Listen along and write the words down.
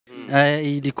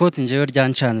iri koti njewe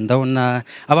ryancana ndabona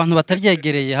abantu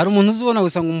bataryegereye hari umuntu uzibona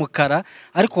gusa nk'umukara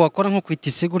ariko wakora nko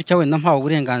kwitise gutya wenda mpawe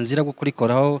uburenganzira bwo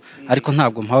kurikoraho ariko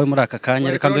ntabwo mpawe muri aka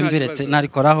kanya reka mbe mbiretse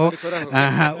narikoraho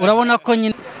urabona ko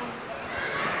nyine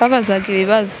babazaga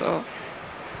ibibazo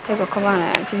yego ko bana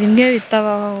yanjye bimwe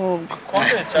bitabaho ahubwo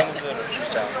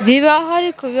bibaho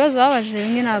ariko ibibazo babajije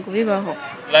bimwe ntabwo bibaho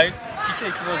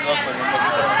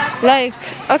like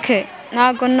okay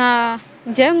ntabwo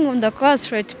njye nkunda kuba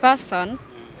straight person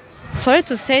sorry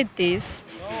to say this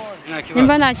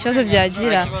nimba nta kibazo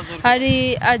byagira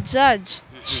hari a judge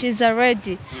she's a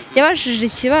lady yabajije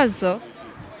ikibazo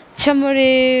cyo muri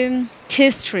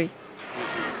history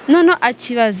none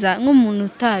akibaza nk'umuntu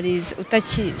utarize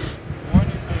utakizi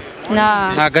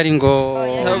ntago ari ngo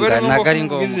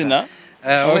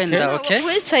wenda okay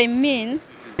which I mean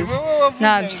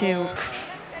nabyibuka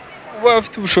uba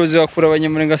ufite ubushobozi wakura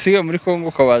abanyamurenge asiga muri Kongo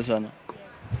ukabazana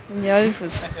njye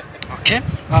wabivuze okay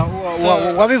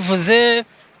wabivuze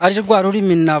ari rwa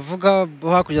rurimi navuga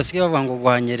hakurya asigaye bavuga ngo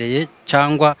rwanyereye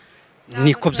cyangwa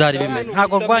niko byari bimeze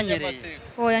ntago rwanyereye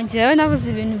oya njyewe nabuze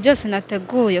ibintu byose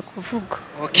nateguye kuvuga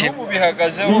okay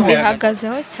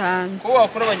bihagazeho cyane ko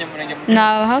wakura abanyamurenge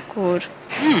nabahakura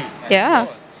yeah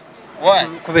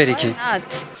kubera iki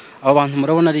abo bantu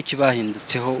murabona ari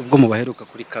ikibahindutseho ubwo mubaheruka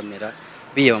kuri kamera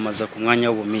biyamamaza ku mwanya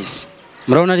w'ubumisi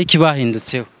murabona ari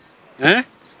ikibahindutseho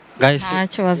guys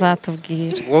ntacyo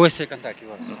bazatubwira wowe seka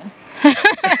ntakibazo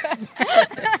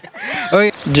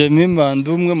Jemmy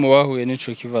Mbandu umwe mu bahuye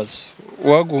n'ico kibazo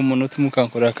waguha umuntu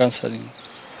tumukankorera counseling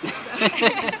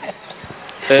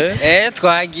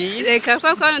twagiye reka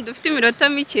kwa dufite iminota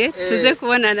mike tuze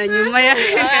kubonana nyuma ya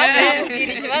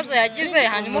kubwira ikibazo yagize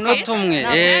hanyuma umunota umwe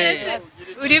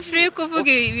uri free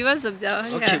kuvuga ibibazo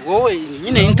byawe okay wowe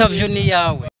nyine interview ni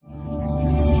yawe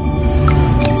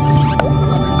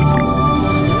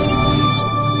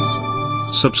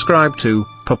Subscribe to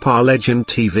Papa Legend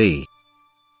TV.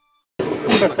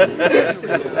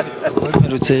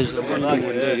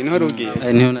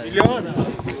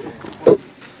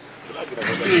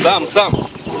 Sam.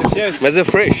 Yes. Meze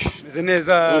fresh. Meze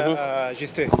neza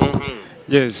Justin.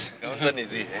 Yes.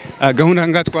 Gahunda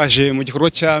nga twaje mu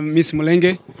gikorwa cya Miss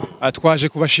Mulenge twaje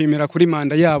kubashimira kuri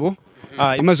manda yabo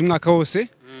imaze umwaka wose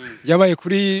yabaye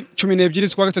kuri 12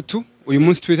 z'ukwa gatatu uyu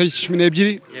munsi tw'itariki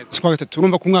 12 z'ukwa gatatu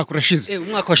urumva ku mwaka urashize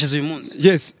umwaka washize uyu munsi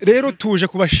yes rero tuje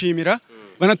kubashimira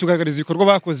banatugaragariza ibikorwa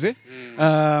bakoze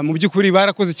mu by'ukuri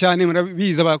barakoze cyane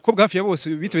murabiza abakobwa hafi ya bose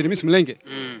bitabiriye Miss Mulenge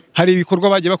hari ibikorwa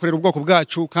bagiye bakorera ubwoko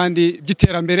bwacu kandi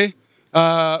by'iterambere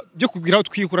byo kubwira aho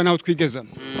twikura naho twigeza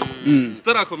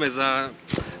tutarakomeza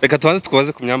reka tubanze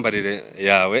tukubaze ku myambarire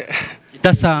yawe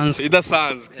idasanzwe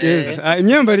yes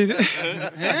imyambarire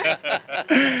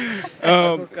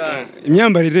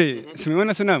imyambarire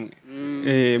simubona se namwe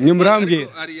mwe murambwira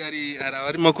ari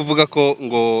arimo kuvuga ko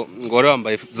ngo wari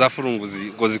wambaye za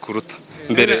furunguzi ngo zikuruta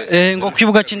mbere ngo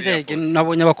kwibuga cy'indege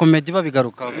nabonye abakomedi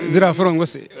babigaruka zira furongo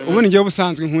se ubundi ngiye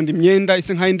busanzwe nkunda imyenda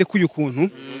ise nkayinde kuyu kuntu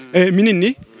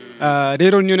minini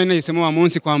rero niyo nahisemo wa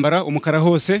munsi kwambara umukara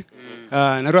hose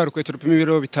na rwa rukweto rupima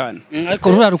ibiro 5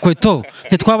 ariko rura rukweto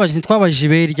ntitwabaje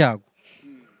ibe ryago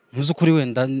muzi kuri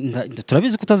wenda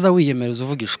turabizi kutaza wiyemereza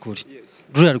uvugisha ukuri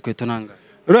rura rukweto nanga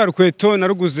rura rukweto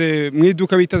naruguze mu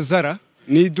iduka bita Zara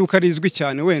ni iduka rizwi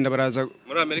cyane wenda baraza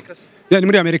muri Amerika se yani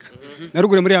muri Amerika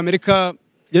narugure muri Amerika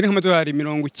yari nk'amadolari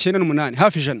 98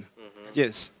 hafi ijana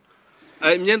yes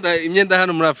imyenda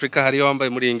hano muri Afrika hari wambaye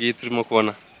muri ingi turimo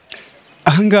kubona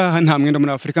ahangaha nta mwenda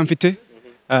muri Afrika mfite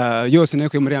yose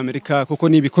nayo muri Amerika kuko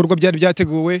ni ibikorwa byari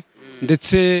byateguwe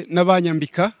ndetse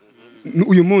n'abanyambika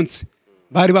uyu munsi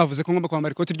bari bavuze ko ngomba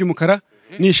kwambara ikoti ry'umukara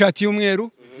n'ishati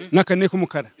y'umweru n'akane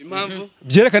k'umukara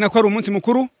byerekana ko ari umunsi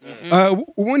mukuru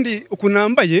ubundi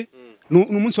ukunambaye ni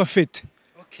umunsi wa fete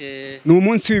ni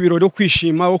umunsi w'ibirori wo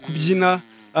kwishima wo kubyina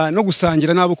no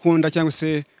gusangira n'abo ukunda cyangwa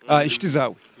se inshuti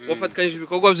zawe wafatikanyije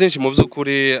ibikorwa byinshi mu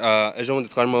by'ukuri ejo bundi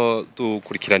twarimo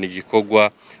dukurikirana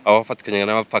igikorwa aho wafatikanya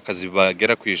n'abapfakazi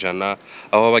bagera ku 100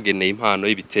 aho bageneye impano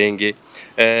y'ibitenge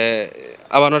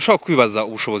abantu bashobora kwibaza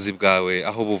ubushobozi bwawe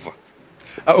aho buva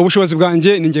ubushobozi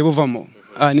bwanjye ninjye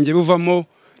buvamo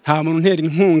nta muntu ntera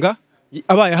inkunga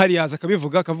abaye hari yaza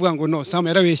akabivuga akavuga ngo no Sam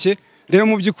yarabeshye rero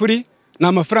mu by'ukuri ni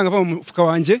amafaranga ava mu mufuka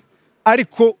wanjye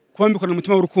ariko kuba mbikora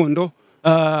umutima w'urukundo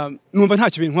numva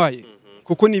ntacyo bintwaye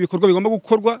kuko ni ibikorwa bigomba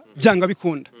gukorwa byanga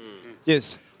bikunda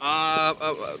yes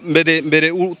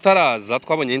mbere utaraza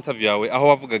twabonye interview yawe aho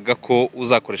wavugaga ko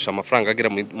uzakoresha amafaranga agera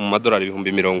mu madolari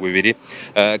 220,000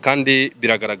 kandi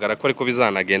biragaragara ko ariko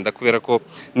bizanagenda kubera ko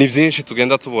ni byinshi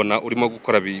tugenda tubona urimo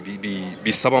gukora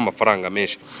bisaba amafaranga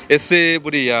menshi. Ese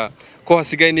buriya ko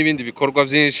hasigaye n'ibindi bikorwa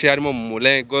byinshi harimo mu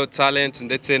Lego talent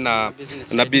ndetse na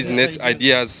business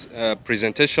ideas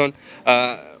presentation,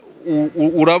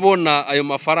 urabona ayo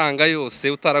mafaranga yose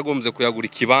utaragombye kuyagura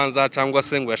ikibanza cyangwa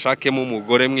se ngo yashakemo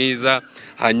umugore mwiza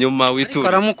hanyuma witure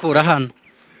aramukura hano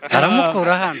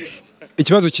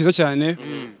ikibazo cyiza cyane.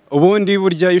 Ubundi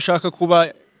burya iyo ushaka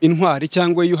kuba intwari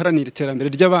cyangwa iyo uharanira iterambere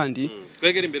ry'abandi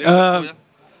twegera imbere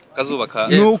kazubaka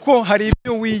nuko hari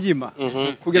ibyo wiyima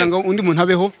kugira ngo undi muntu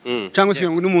abeho cyangwa se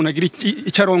ngo undi muntu agire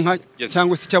icaronka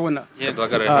cyangwa se cyabona.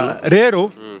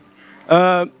 Rero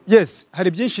yes, hari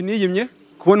byinshi niyimye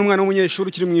kubona umwana w'umunyeshuri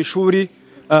ukiri mu ishuri,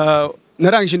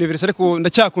 narangije university ariko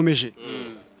ndacyakomeje.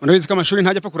 Urabizi ko amashuri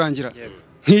ntajya apfa kurangira.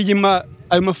 Nkiyima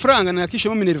ayo mafaranga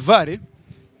nakishemo minervare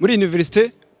muri university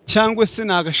cyangwa se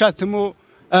nagashatsemo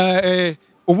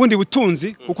ubundi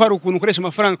butunzi kuko hari ukuntu ukoresha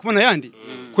amafaranga kubona yandi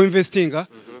ku investinga,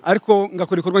 ariko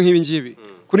ngakora ikorwa nk'ibi ngibi.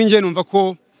 Kuri njye numva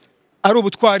ko ari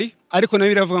ubutwari, ariko nayo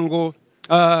biravuga ngo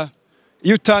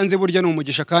iyo utanze burya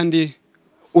n'umugisha kandi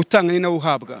utanga ni nawe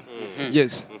uhabwa.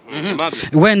 Yes.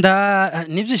 Wenda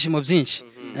n'ibyishimo byinshi.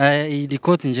 Iri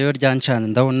koti njewe ryancana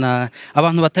ndabona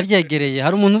abantu bataryegereye.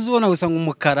 Hari umuntu uzibona gusa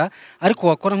nk'umukara ariko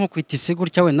wakora nko kwitise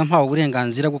gutya wenda mpawe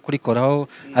uburenganzira bwo kurikoraho,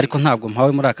 ariko ntabwo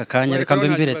mpawe muri aka kanya, reka mbe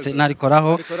mbiretse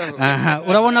narikoraho.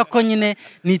 Urabona ko nyine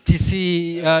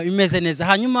nitisi imeze neza.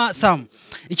 Hanyuma Sam,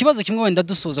 ikibazo kimwe wenda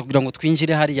dusoza kugira ngo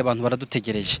twinjire hari abantu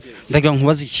baradutegereje. Ndagira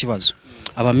nkubaze ikibazo.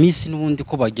 Aba Miss n'ubundi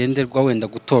ko bagenderwa wenda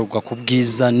gutorwa ku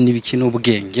bwiza n'ibiki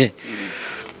n'ubwenge,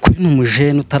 kuri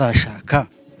n'umujene utarashaka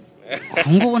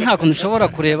ngubu nta kuntu ushobora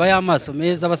kureba y'amaso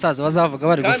meza abasaza bazavuga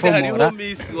bari gufomora. Hariho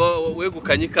Miss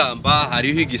wegukanye ikamba,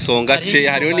 hariho igisonga ce,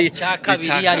 hariho ni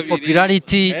kabiri, hari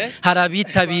popularity, hari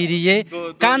abitabiriye,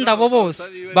 kandi abo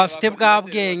bose bafite bwa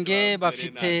bwenge,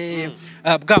 bafite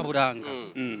bwa buranga.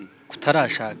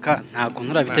 Kutarashaka ntabwo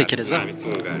nturabitekerezaho.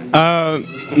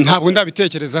 Ntabwo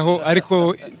ndabitekerezaho,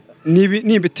 ariko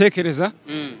nibitekereza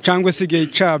cyangwa se igihe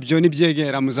cyabyo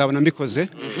nibyegera muzabona mbikoze.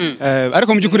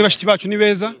 Ariko mu by'ukuri bashiki bacu ni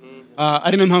beza,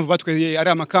 ari no mpamvu batweye ari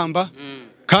amakamba,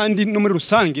 kandi no muri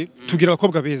rusange tugira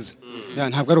abakobwa beza.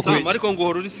 Ntabwo ari ukubeshya. Ariko ngo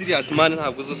uri serious man,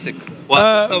 ntabwo uzuseka.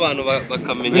 Wasetse abantu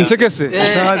bakamenya. Nsekese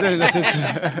sade nasetse.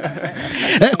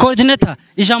 Coordinator,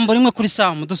 ijambo rimwe kuri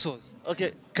Sam dusoza.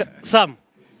 Okay, Sam.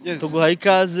 Tuguhaye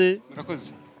ikaze.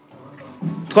 Murakoze.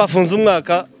 Twafunze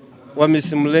umwaka wa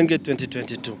Miss Mulenge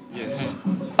 2022. Yes.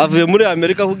 Avuye muri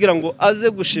Amerika kugira ngo aze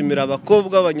gushimira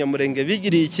abakobwa abanyamurenge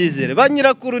bigiriye icyizere. Ba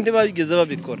nyirakuru ntibabigeze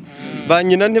babikora. Ba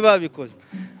nyina ntibabikoze.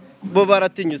 Bo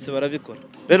baratinyutse barabikora.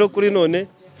 Rero kuri none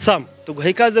Sam,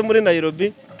 tuguhaye ikaze muri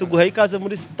Nairobi, tuguhaye ikaze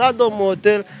muri Stardom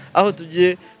Hotel aho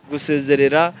tugiye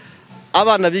gusezerera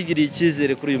abana bigiriye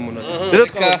icyizere kuri uyu munota. Rero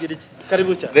twababwira iki?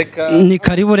 Karibu cyane. Ni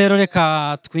karibu rero,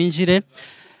 reka twinjire.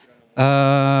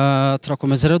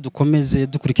 Turakomeza rero dukomeze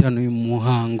dukurikirana uyu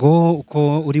muhango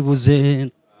uko uri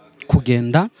buze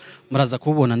kugenda. Muraza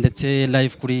kubona ndetse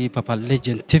live kuri Papa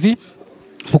Legend TV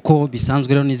uko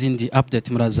bisanzwe, rero n'izindi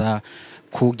update muraza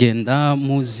kugenda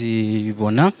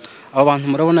muzibona. Abo bantu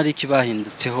murabona ari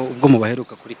ikibahindutseho ubwo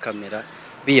mubaheruka kuri kamera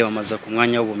biyamamaza ku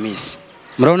mwanya w'ubu Miss.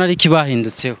 Murabona ari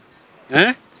ikibahindutseho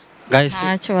guys,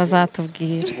 ntacyo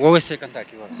bazatubwira. Wowe seka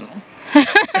ntakibazo.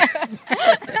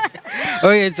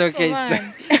 Oh, it's okay.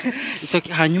 It's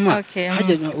okay. Hanyuma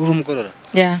hajya uri umugorora.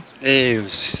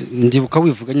 Ndibuka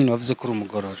wivuga nyine wavuze ko uri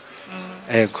umugorora.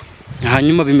 Yego.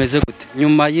 Hanyuma bimeze gute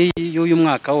nyuma y'uyu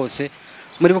mwaka wose?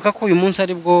 Muribuka ko uyu munsi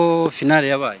ari bwo finale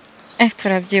yabaye?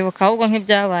 Turabyibuka ahubwo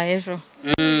nk'ibyabaye ejo.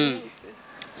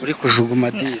 Uri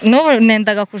kujuguma disi. N'ubu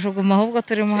nendaga kujuguma ahubwo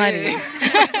turimo hari.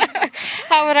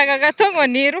 Haburaga gato ngo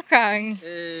nirukanke.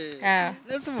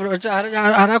 Nese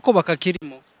harakoba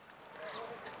kakirimo.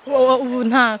 Ubu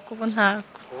ntako.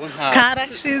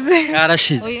 Karashize.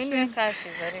 Uyu ni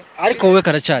kashize ariko wowe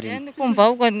karacyari. Ndi kumva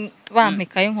ahubwo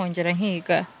bampikaye nkongera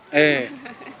nkiga.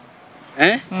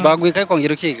 Bagwikaye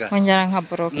kongera ukiga. Nkongera nka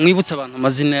block. Mwibutsa abantu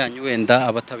amazina yanyu wenda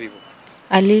abatabibuka.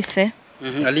 Alice.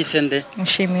 Alice nde?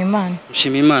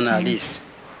 Nshimiyimana Alice.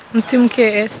 Mutimke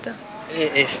Esther.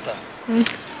 Esther.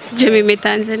 Jemmy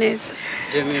metanze neza.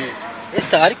 Jemmy.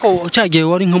 Esther, ariko ucagiye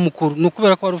wari nka mukuru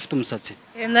nukubera ko wari ufite umusatsi?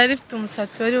 Nari mfite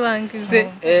umusatsi wari wangize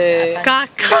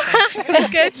kaka.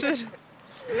 Kecuru.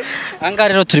 Anga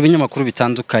rero turi binyamakuru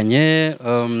bitandukanye,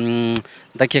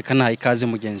 ndakeka nta ikaze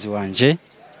mugenzi wanje,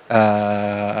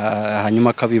 hanyuma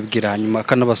akabibwira, hanyuma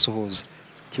akanabasuhuza.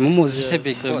 timumuzi se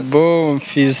Big Boss bo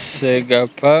mfise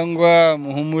gapangwa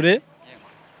muhumure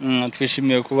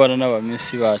twishimiye kubana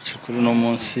n'abamisi bacu kuri no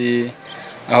munsi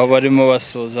aho barimo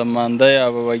basoza manda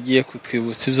yabo bagiye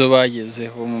kutwibutsa ivyo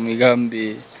bagezeho mu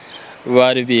migambi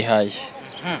bari bihaye.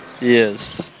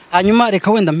 Yes. hanyuma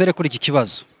reka wenda mbere kuri iki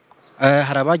kibazo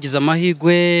hari abagize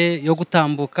amahirwe yo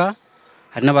gutambuka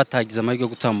hari n'abatagize amahirwe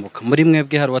yo gutambuka muri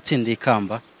mwebwe hari watsindiye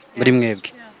ikamba muri mwebwe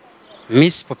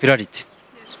Miss Popularity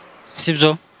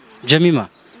sibyo Jemima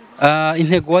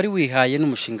intego wari wihaye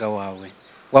n'umushinga wawe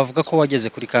wavuga ko wageze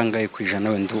kuri kangahe kwijana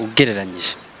wenda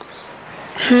ugereranyije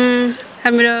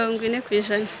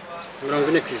 40%.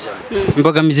 40%.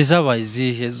 Imbogamizi zabaye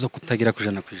izihe zo kutagira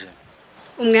kwijana kwijana?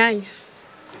 Umwanya.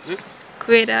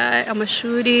 Kubera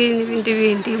amashuri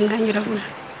n'ibindi umwanya urabura.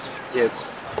 Yego.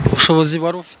 Ubushobozi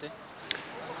wari ufite?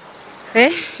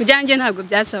 Ibyanjye ntabwo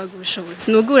byasabaga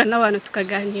ubushobozi. Nugura n'abantu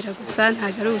tukaganira gusa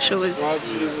ntabwo ari ubushobozi.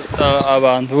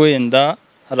 Abantu wenda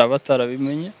hari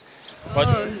abatarabimenye.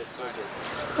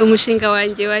 Umushinga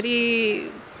wanjye wari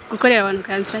gukorera abantu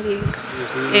kansaringa.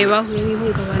 Bahuye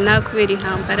n'ihungabana kubera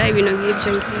intambara ibintu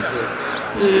nk'ibyo ngibyo.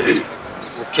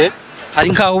 Okay. Hari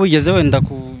nkaho wigeze wenda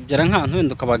kugera nk'ahantu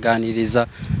wenda ukabaganiriza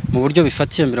mu buryo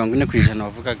bifatiye 40%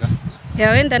 wavugaga?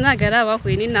 Wenda ntabwo ari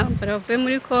abahuye n'intambara bavuye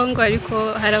muri Congo ariko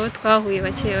hari abo twahuye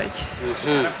bake bake.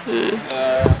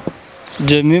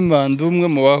 Jemima ndumwe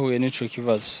mu bahuye n'ico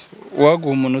kibazo.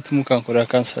 Waguha umuntu tumukankorera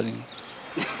kansaringa.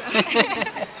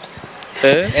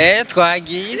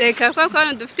 Twagiye reka ko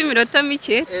dufite iminota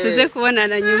mike tuze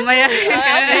kubonana nyuma ya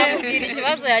kubwira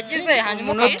ikibazo yagize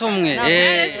hanyuma umunota umwe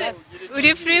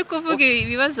uri free kuvuga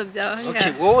ibibazo byawe.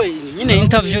 Okay, wowe nyine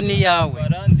interview ni yawe.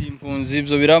 Barandi impunzi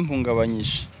ibyo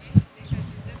birampungabanyije.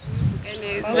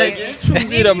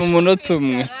 Chumbira mu munota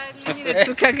umwe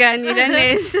tukaganira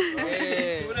neza.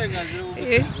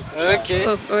 Okay.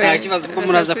 Kibazo ko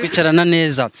muraza kwicarana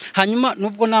neza. Hanyuma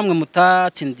nubwo namwe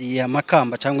mutatsindiye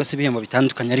amakamba cyangwa se ibihembo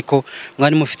bitandukanye ariko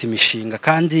mwari mufite imishinga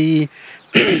kandi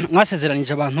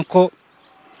mwasezeranije abantu ko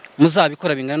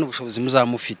muzabikora bingana n'ubushobozi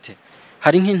muzamufite.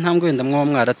 Hari nk'intambwe wenda mwaba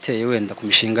mwarateye wenda ku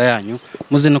mishinga yanyu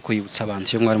muze no kuyibutsa abantu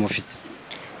iyo mwari mufite.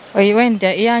 Wenda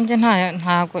iyanjye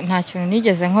nta kintu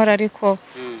nigeze nkora ariko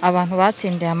abantu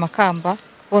batsindiye amakamba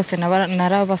bose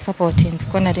narabasapotinze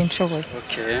ko nari nshoboye.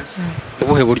 Okay.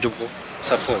 Ubuhe buryo bwo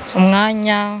support?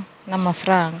 Umwanya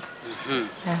n'amafaranga.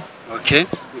 Okay.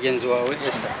 Mugenzi wawe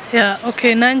Esther?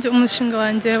 Okay, nanjye umushinga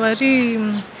wanjye wari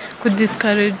ku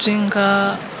discouraging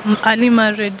early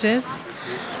marriages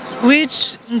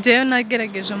which ndeyo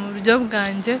nagerageje mu buryo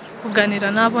bwanjye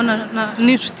kuganira nabo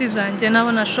n'inshuti zanjye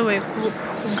nabo nashoboye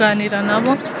kuganira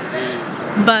nabo.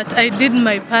 But I did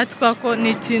my part kwako ni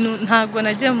ikintu ntago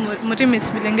nagiye muri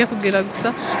Miss Bilenge kugira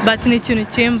gusa but ni ikintu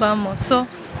kimbamo so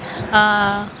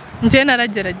nje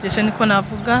naragerageje niko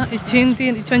navuga ikindi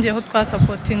icyo ngiyeho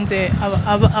twasupportinze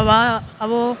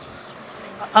abo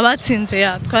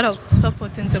abatsinze twara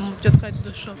supportinze mu byo twari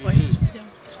dushoboye.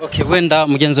 Okay, wenda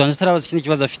mugenzi wanjye tarabaza ikindi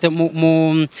kibazo afite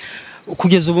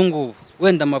kugeza ubu ngubu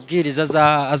wenda amabwiriza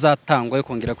azatangwa yo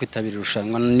kongera kwitabira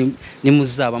irushanwa ni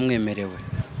muzaba mwemerewe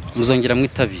muzongera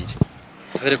mwitabire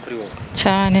bere kuri wowe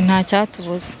cyane nta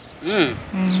cyatubuza.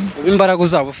 Imbaraga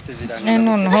uzaba ufite ziranye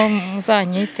noneho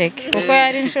muzanyiteke kuko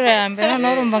yari inshuro ya mbere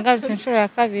noneho urumva ngarutse inshuro ya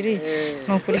kabiri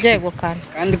ni ukuryegukana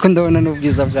kandi ko ndabona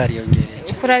n'ubwiza bwariyongereye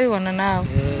uko urabibona nawe.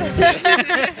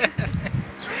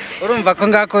 Urumva ko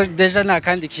ngako deja nta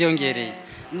kandi kiyongereye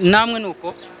namwe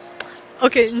nuko.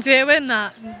 Okay, njewe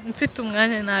mfite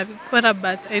umwanya nabikora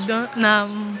but I don't na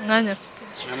mwanya mfite.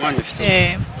 Nta mwanya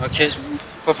ufite. Okay.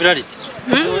 Popularity.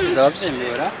 So bizaba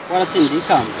byemera waratsindiye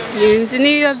ikamba. Sinzi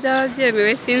niba byaba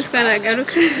byemewe sinzi ko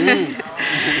nagaruka.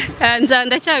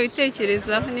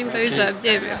 Ndacyabitekerezaho nimba bizaba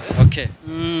byemewe. Okay.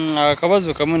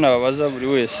 Akabazo kamwe nababaza buri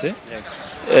wese.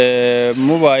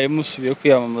 Mubaye musubiye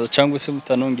kwiyamamaza cyangwa se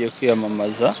mutanongeye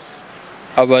kwiyamamaza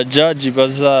abajaji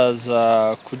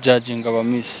bazaza kujajinga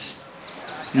abamisi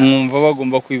mwumva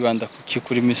bagomba kwibanda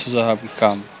kuri Miss uzahabwa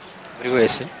ikamba buri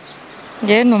wese.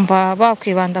 Nge numva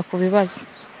bakwibanda ku bibazo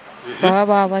baba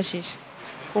babajije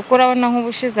kuko urabona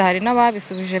nk'ubushize hari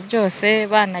n'ababisubije byose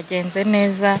banagenze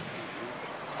neza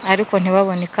ariko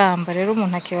ntibabone ikamba rero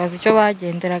umuntu akibaza icyo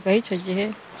bagenderagaho icyo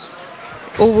gihe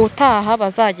ubutaha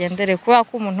bazagendere kuba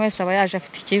ko umuntu wese aba yaje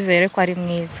afite icyizere ko ari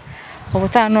mwiza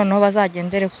ubutaha noneho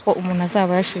bazagendere kuko umuntu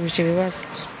azaba yashubije ibibazo.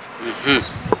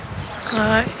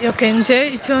 Okay, nje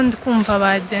icyo ndikumva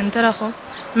bagenderaho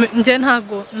nje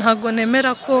ntago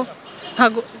nemera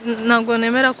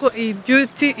ko iyi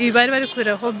beauty bari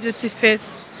kuriraho beauty face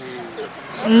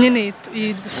nyine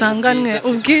dusanganwe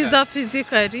ubwiza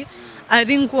physically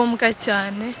ari ngombwa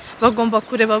cyane bagomba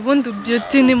kureba bundi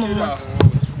beauty ni mu mutwe.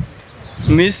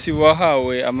 Miss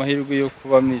wahawe amahirwe yo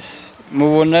kuba Miss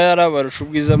mubona yarabarusha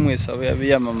ubwiza mwese abo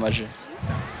yabiyamamaje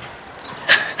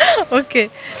Okay,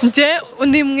 nje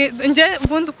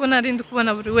ubundi uko narindi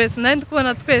kubona buri wese narindi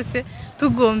kubona twese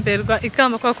tugomberwa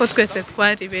ikamba kwa ko twese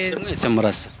twari beza mwese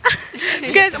murasa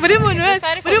twese buri muntu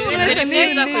wese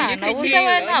ni nabuze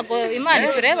we ntago Imana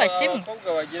itureba kimwe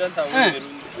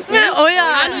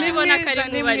oya ni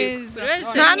mwiza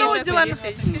nta n'ujya ubona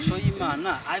ishusho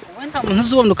y'Imana ariko wenda umuntu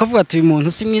uzubona ukavuga ati uyu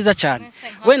muntu si mwiza cyane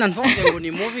wenda ntuvuge ngo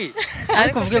ni mubi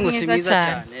ariko uvuge ngo si mwiza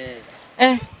cyane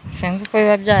sinzi uko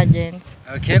biba byagenze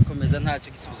okay komeza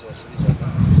ntacyo gisubizo wasubizaga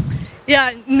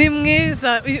ya ni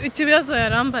mwiza ikibazo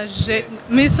yarambaje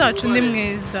Miss wacu ni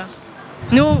mwiza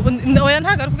oya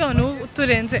ntago avuga ngo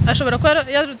uturenze ashobora kuba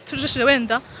yatujishije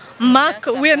wenda mark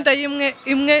wenda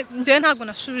imwe nje ntago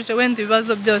nashubije wenda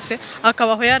ibibazo byose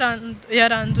akabaho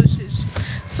yarandushije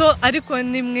so ariko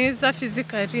ni mwiza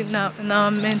physically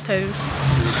na mentally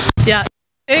ya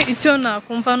icyo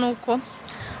nakumva nuko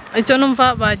icyo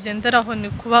numva bagenderaho ni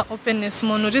kuba openness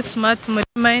umuntu uri smart muri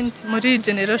mind muri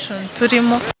generation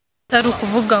turimo atari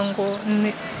ukuvuga ngo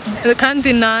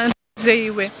kandi naze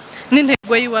yiwe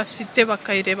n'intego yiwe afite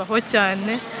bakayirebaho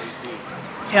cyane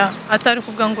ya atari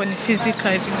kuvuga ngo ni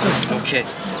physically gusa okay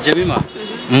Jemima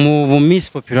mu Miss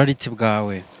popularity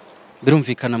bwawe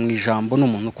birumvikana mu ijambo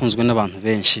n'umuntu ukunzwe n'abantu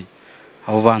benshi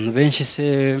abo bantu benshi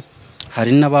se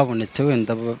hari n'ababonetse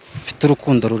wenda bafite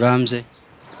urukundo rurambye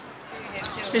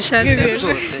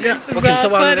byose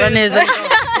ukinsobanurira neza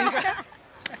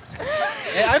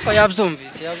ariko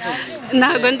yabyumvise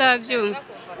ntago ndabyumva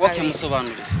woke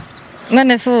musobanurire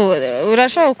none se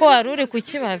urashobora ko wari uri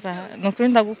kukibaza nukuri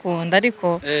ndagukunda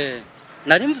ariko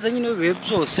nari mvuze nyine bibe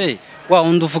byose wa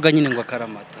wundi uvuga nyine ngo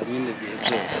akaramata nyine bibe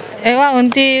byose wa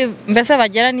wundi mbese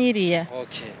bagera n'iriya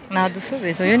okay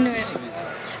nadusubiza uyu niwe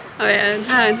oya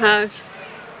nta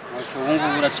ubu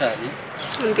ngubu uracari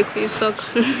ndi ku isoko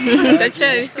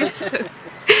ndacyari ku isoko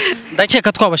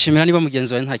ndakeka twabashimira niba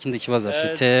mugenzi wawe nta kindi kibazo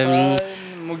afite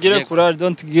mugire courage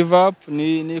don't give up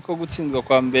niko gutsindwa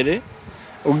kwa mbere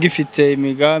ugifite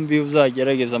imigambi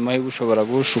uzagerageza amahirwe ushobora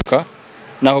gushuka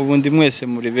naho ubundi mwese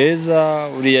muri beza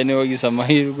uriya ni wagize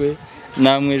amahirwe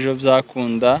namwe ejo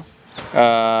byakunda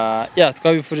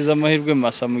twabifuriza amahirwe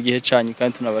masa mu gihe cyanyu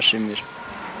kandi tunabashimira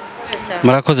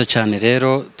murakoze cyane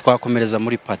rero twakomereza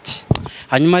muri party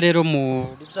hanyuma rero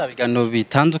muri bya biganiro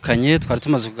bitandukanye twari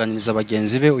tumaze kuganiriza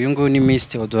abagenzi be uyu nguyu ni Miss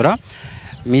Theodorah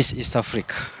Miss East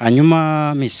Africa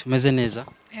hanyuma Miss umeze neza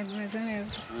yego meze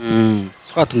neza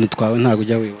twatundi twawe ntago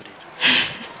ujya wiburira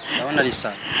ndabona ari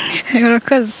sana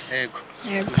urakoze yego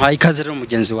mpaye ikaze rero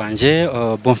mugenzi wanje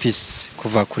Bonfils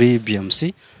kuva kuri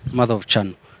BMC Mother of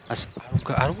Channel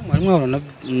ariko mwarimo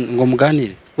ngo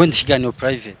muganire wenda ikiganiro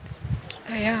private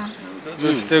aya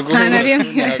dufite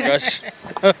guhagash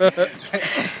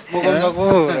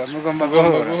mugomba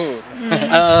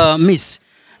guhura Miss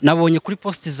nabonye kuri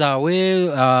post zawe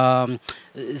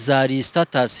zari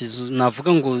status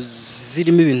navuga ngo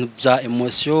zirimo ibintu bya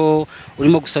emotion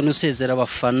urimo gusa n'usezera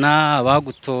abafana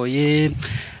abagutoye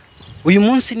uyu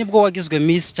munsi nibwo wagizwe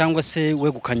Miss cyangwa se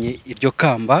wegukanye iryo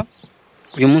kamba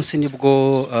uyu munsi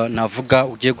nibwo navuga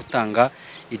ugiye gutanga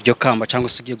iryo kamba cyangwa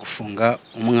se ugiye gufunga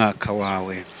umwaka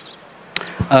wawe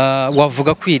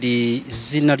wavuga kwiri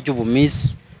izina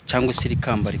ry'ubumiss cyangwa se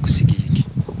irikamba rigusigiye iki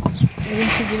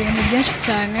ibinsigiye ibintu byinshi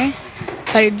cyane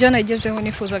hari ibyo nagezeho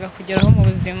nifuzaga kugeraho mu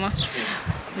buzima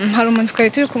hari umuntu twari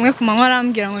turi kumwe ku manywa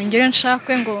arambwira ngo ngire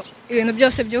nshakwe ngo ibintu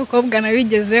byose by'ubukobwa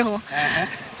nabigezeho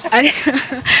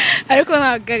ariko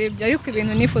ntabwo ari ibyo ariko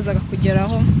ibintu nifuzaga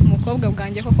kugeraho umukobwa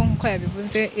bwanjye koko nk'uko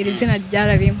yabivuze iri zina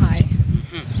ryarabimpaye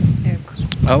yego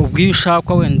ubwo iyo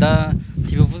ushakwa wenda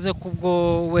ntibivuze ko ubwo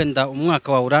wenda umwaka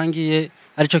wawe urangiye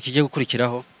aricyo kigiye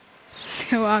gukurikiraho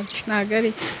wapi ntabwo ari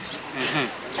iki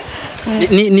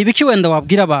ni biki wenda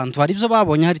wabwira abantu hari ibyo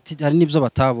babonye hari n'ibyo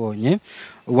batabonye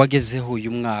wagezeho uyu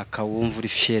mwaka wumva uri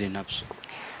fiere nabyo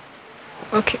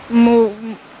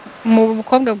mu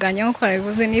bukobwa bwanjye nk'uko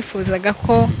nabivuze nifuzaga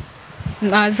ko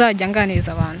nazajya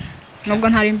nganiriza abantu nubwo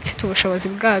ntari mfite ubushobozi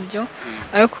bwabyo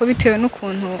ariko bitewe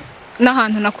n'ukuntu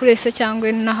n'ahantu nakuriye se cyangwa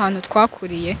n'ahantu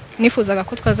twakuriye nifuzaga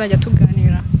ko twazajya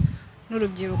tuganira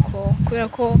n'urubyiruko kubera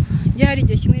ko njye hari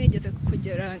igihe kimwe nigeze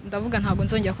kugera ndavuga ntabwo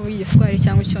nzongera kuvuga igiswahili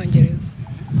cyangwa icyongereza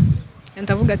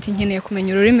ndavuga ati nkeneye kumenya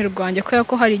ururimi rwanjye kubera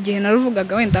ko hari igihe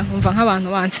naruvugaga wenda nkumva nk'abantu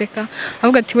banseka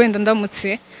avuga ati wenda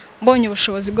ndamutse mbonye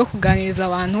ubushobozi bwo kuganiriza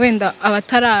abantu wenda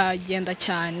abataragenda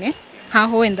cyane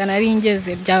nkaho wenda nari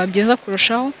ngeze byaba byiza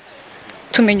kurushaho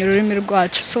tumenya ururimi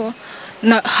rwacu so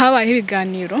habayeho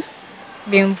ibiganiro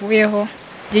bimvuyeho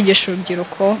byigisha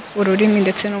urubyiruko ururimi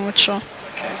ndetse n'umuco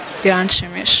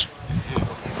biranshimisha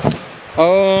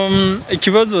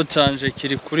Ikibazo canje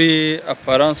kiri kuri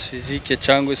apparence physique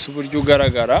cyangwa se uburyo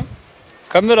ugaragara.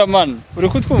 Cameraman uri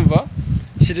kutwumva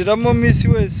shiriramo Miss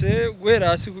wese guhera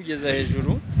hasi kugeza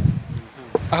hejuru.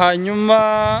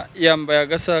 Hanyuma yambaye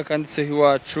agasaha kanditseho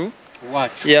iwacu.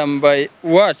 Yambaye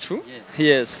iwacu.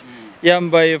 Yes.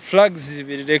 Yambaye flags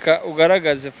zibiri, reka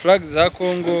ugaragaze flags za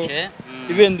Kongo,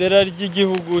 ibendera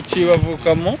ry'igihugu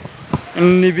cibavukamo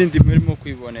n'ibindi murimo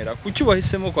kwibonera. Kuki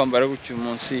wahisemo kwambara gutyo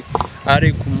umunsi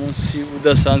ari ku munsi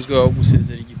udasanzwe wa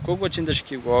gusezera igikorwa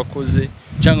c'indashikirwa wakoze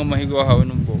cyangwa amahirwe wahawe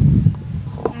n'ubwoko?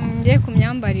 Ngiye ku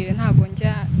myambarire ntabwo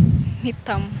njya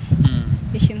mpitamo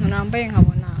ikintu nambaye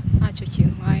nkabona ntacyo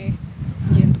kintwaye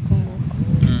ngenda ukunguka.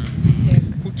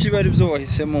 Kuki bari byo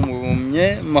wahisemo mu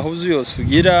mahuzu yose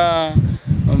ugira,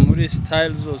 muri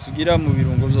style zose ugira, mu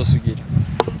birungo byose ugira?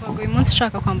 Mvuga uyu munsi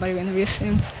nshaka kwambara ibintu biri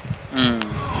simple.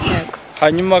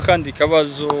 Hanyuma kandi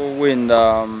kabazo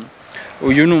wenda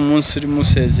uyu ni umunsi uri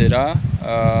musezera,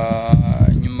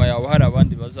 nyuma yawe hari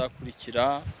abandi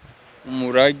bazakurikira,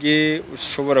 umurage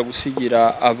ushobora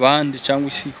gusigira abandi cyangwa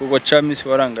igikorwa cya Miss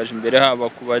warangaje imbere, haba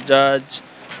ku bajaji,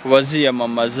 ku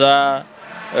baziyamamaza,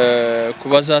 ku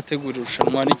bazategura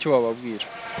irushanwa, n'icyo wababwira?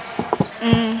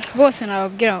 Bose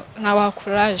nababwira nabaha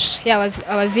courage, yaba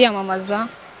abaziyamamaza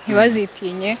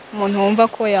ntibazitinye, umuntu wumva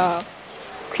ko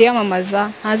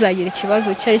kwiyamamaza ntazagira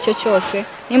ikibazo icyo ari cyo cyose,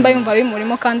 nimba yumva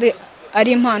bimurimo kandi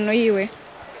ari impano yiwe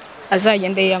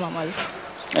azagende yiyamamaza.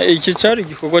 Iki cyari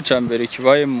igikorwa cya mbere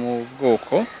kibaye mu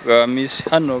bwoko bwa Miss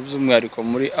hano by'umwihariko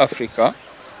muri Afrika.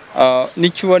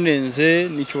 N'icyo wanenze,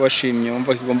 n'icyo washimye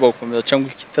wumva kigomba gukomeza cyangwa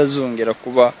kitazongera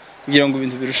kuba kugira ngo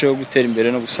ibintu birusheho gutera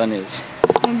imbere no gusa neza?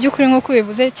 Mu by'ukuri nk'uko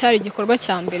bivuze cyari igikorwa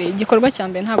cya mbere. Igikorwa cya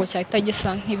mbere ntabwo cyahita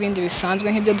gisa nk'ibindi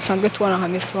bisanzwe nk'ibyo dusanzwe tubona nka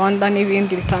Miss Rwanda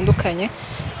n'ibindi bitandukanye.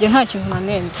 Njye nta kintu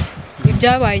nanenze,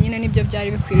 ibyabaye nyine nibyo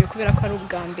byari bikwiriye kubera ko ari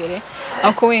ubwa mbere,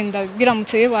 ako wenda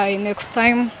biramutse bibaye next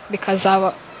time bikazaba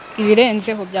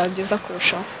ibirenzeho byaba byiza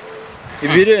kurushaho.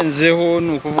 Ibirenzeho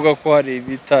ni ukuvuga ko hari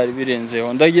ibitari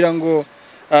birenzeho. Ndagira ngo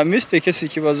mistake si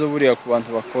ikibazo buriya ku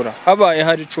bantu bakora, habaye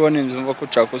hari ico wanenze umva ko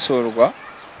cakosorwa,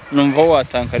 numva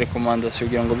watanga recommendation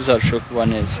kugira ngo bizarusheho kuba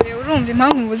neza. Urumva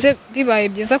impamvu mvuze bibaye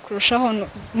byiza kurushaho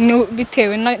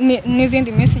bitewe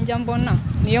n'izindi minsi njya mbona,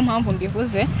 niyo mpamvu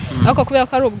mbivuze. Ariko kubera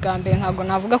ko ari ubwa mbere ntabwo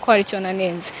navuga ko hari icyo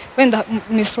nanenze. Wenda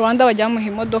Miss Rwanda bajya mu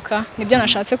imodoka, nibyo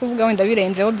nashatse kuvuga, wenda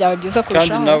birenzeho byaba byiza kurushaho.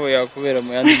 Kandi nawe yakubera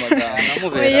mu yandi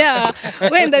magambo.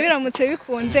 Wenda biramutse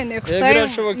bikunze next time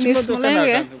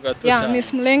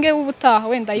Miss Mulenge w'ubutaha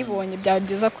wenda yibonye byaba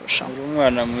byiza kurushaho. Uri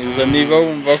umwana mwiza, niba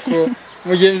wumva ko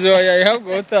mugenzi wawe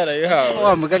yayihabwa utarayihawe.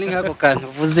 Wa mugani nk'ako kantu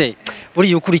uvuze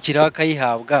buriya ukurikiraho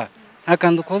akayihabwa, nta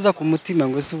kantu koza ku mutima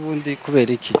ngo se ubundi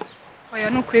kubera iki? Oya,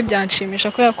 ni ukuri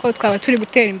byanshimisha kubera ko twaba turi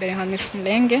gutera imbere nka Miss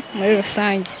Mulenge muri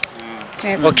rusange.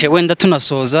 Okay, wenda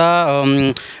tunasoza,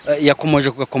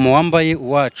 yakomoje kugakoma wambaye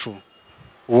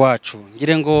uwacu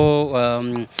ngire ngo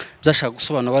byashaka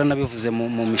gusobanura, waranabivuze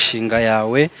mu mishinga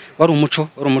yawe, wari umuco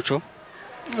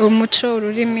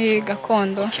ururimi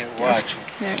gakondo.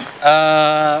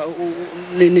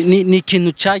 Ni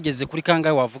ikintu cyageze kuri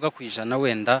kangahe wavuga ku ijana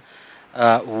wenda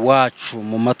uwacu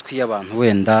mu matwi y'abantu,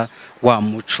 wenda wa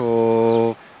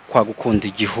muco, kwa gukunda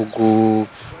igihugu,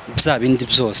 bya bindi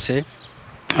byose,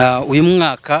 uyu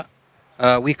mwaka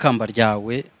w'ikamba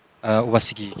ryawe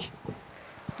ubasigiye?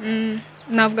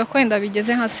 Navuga ko wenda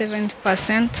bigeze nka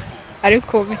 70%,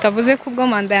 ariko bitavuze ko ubwo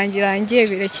manda yanjye irangiye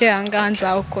birekeye ahangaha,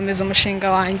 nzakomeza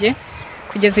umushinga wanjye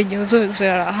kugeza igihe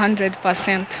uzuzura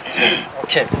 100%.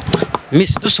 Okay.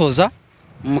 Miss, dusoza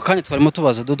mu kanya twarimo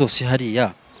tubaza Dodosi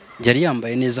hariya, yari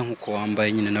yambaye neza nkuko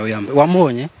wambaye nyine nawe yambaye,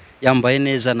 wamubonye yambaye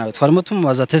neza nawe, twarimo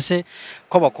tumubaza tese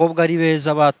ko abakobwa ari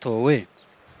beza batowe,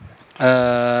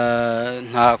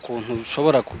 nta kuntu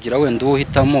ushobora kugira wenda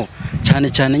uhitamo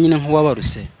cyane nyine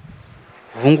nk'uwabaruse.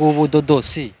 Ubu ngubu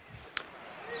Dodosi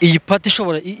iyi pati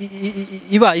ishobora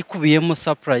iba ikubiyemo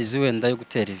surprise wenda yo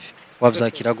gutera ivi,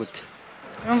 wabyakira gute?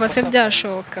 Urumva se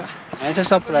byashoka?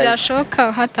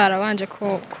 Byashoka hatarabanje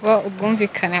kuba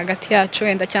ubwumvikane hagati yacu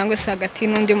wenda cyangwa se hagati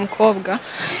n'undi mukobwa,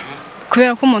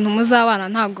 kubera ko umuntu muzabana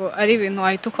ntabwo ari ibintu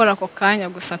wahita ukora ako kanya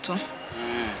gusa tu.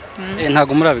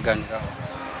 Ntabwo murabiganiraho?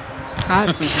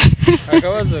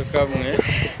 Akabazo kamwe,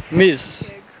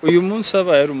 Miss, uyu munsi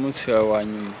abaye ari umunsi wawe wa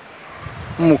nyuma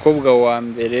nk'umukobwa wa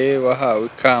mbere wahawe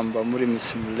ikamba muri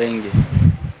Miss Mulenge,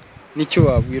 n'icyo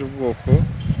wabwira ubwoko,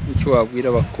 n'icyo wabwira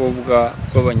abakobwa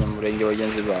b'abanyamurenge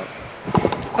bagenzi bawe?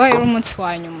 Abaye ari umunsi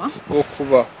wa nyuma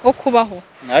wo kubaho,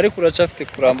 ariko uracafite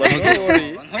kuramba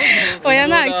n'uri. Oya,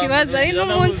 nta kibazo, ari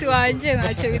n'umunsi wanjye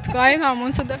ntacyo bitwaye, nta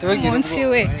munsi udafite umunsi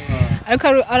we. ariko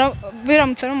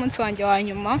biramutse ari umunsi wanjye wa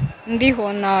nyuma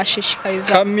ndiho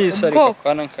nashishikariza Kamisa ariko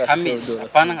pana nka Kamisa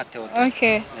apana nka Theodora.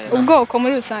 Okay, ubwoko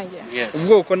muri rusange.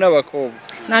 ubwoko n'abakobwa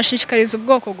Nashishikariza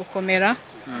ubwoko gukomera.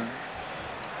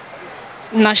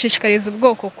 Nashishikariza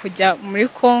ubwoko kujya muri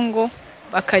Congo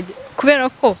bakajya kubera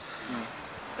ko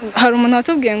hari umuntu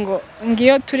watubwiye ngo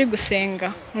ngiyo turi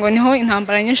gusenga ngo niho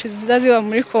intambara nyinshi ziba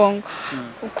muri Congo.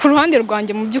 Ku ruhande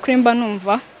rwanjye mu by'ukuri mba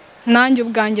numva nanjye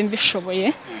ubwanjye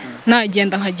mbishoboye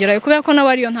nagenda nkagerayo kubera ko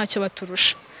n'abariyo ntacyo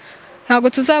baturusha. Ntabwo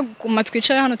tuzaguma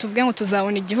twicare hano tuvuge ngo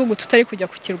tuzabona igihugu tutari kujya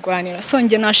kukirwanira. So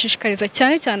nge nashishikariza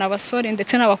cyane cyane abasore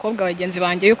ndetse n'abakobwa bagenzi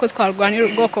banjye yuko twarwanira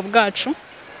ubwoko bwacu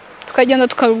tukagenda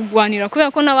tukarwanira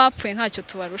kubera ko n'abapfuye ntacyo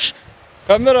tubarusha.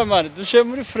 Cameraman dushe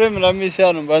muri frame na Miss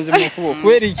hano mbanze mu kuboko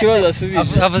kubera ikibazo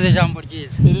asubije. Avuze ijambo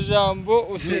ryiza. Iri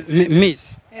jambo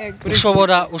Miss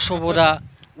ushobora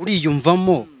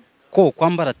uriyumvamo ko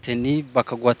kwambara teni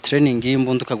bakagwa training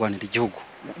y'imbunda ukagwanira igihugu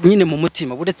nyine mu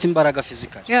mutima buretse imbaraga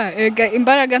physical.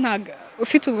 Imbaraga ntaga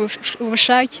ufite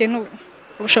ubushake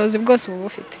n'ubushobozi bwose ubu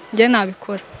ufite nge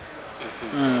nabikora.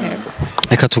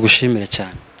 Reka tugushimire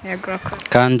cyane. Yego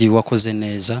kandi wakoze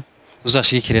neza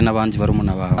uzashikire n'abandi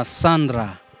barumuna bawe. Sandra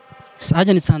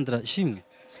Hajya ni Sandra Shimwe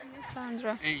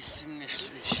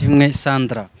Shimwe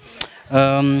Sandra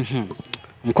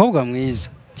umukobwa mwiza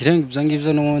kirenga ibyo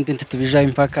ngibyo n'ubundi ntitubijaye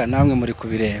impaka namwe muri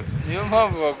kubireba. Niyo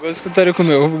mpamvu bagose kutari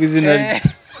kumenya kuvuga izina rye.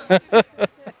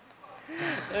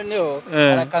 Noneho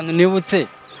arakantu nibutse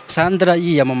Sandra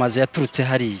yiyamamaza yaturutse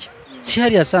hariya. Si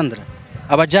hariya Sandra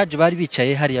abajaji bari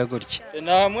bicaye hariya gutya.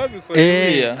 Nahamwe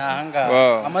bikoreye.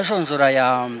 Nahanga amajonjora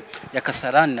ya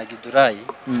Kasarani na Gidurayi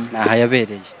naha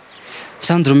yabereye.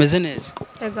 Sandra umeze neza?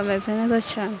 Yego meze neza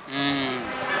cyane.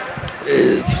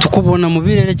 Tukubona mu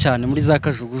birere cyane muri za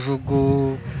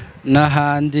kajugujugu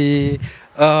n'ahandi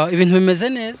ibintu bimeze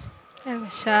neza? Yego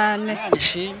cyane.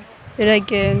 Nishimye.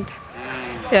 Biragenda.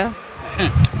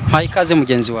 Mpaye ikaze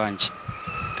mugenzi wanjye.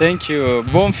 Thank you.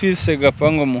 Bonfils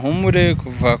Gapango Muhumure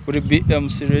kuva kuri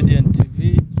BMC Radio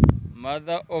TV,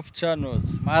 Mother of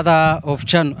Channels. Mother of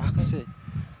Channel.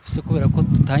 Use kubera ko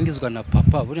tutangizwa na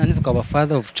papa buriya nitwa aba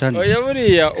father of channel. Oya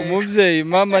buriya umubyeyi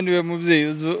mama niwe mubyeyi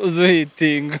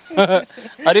uzuhitinga.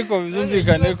 Ariko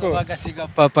bizumvikane ko bagasiga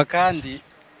papa kandi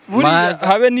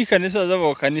habe ni kanisa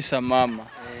zabo kanisa mama.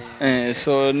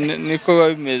 So niko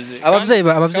babimeze. Ababyeyi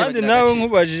kandi nawe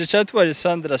nkubajije cyatubaje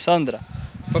Sandra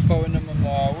papa we na mama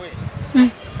wawe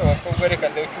abakobwa reka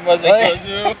ndakumaze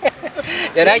ikibazo.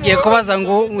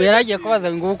 Yaragiye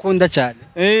kubaza ngo ukunda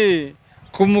cyane.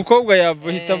 Ku mukobwa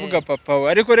yavuhita avuga papa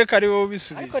we ariko reka ari wowe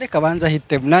ubisubiza. Ariko reka banza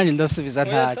hite nanjye ndasubiza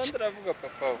ntacyo. Sandra avuga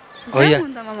papa we. Oya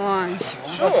nkunda mama wanjye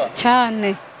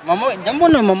cyane. Mama njya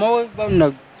mbona mama we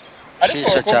bana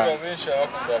shisha cyane. Ariko benshi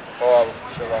bakunda papa wabo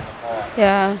kushobana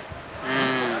mama.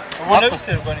 Ubona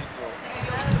biterwa n'iko.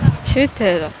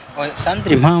 Kibitera.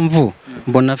 Sandra impamvu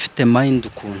mbona afite mind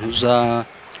ukuntu za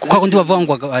kuko ndi bavuga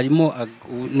ngo harimo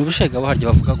n'ubushega baharya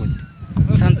bavuga gute.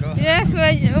 Sandra. Yes,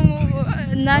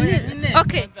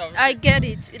 okay, I get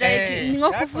it. Like ni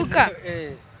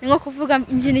nko kuvuga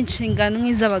mbyina inshingano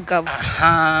nk'iz'abagabo.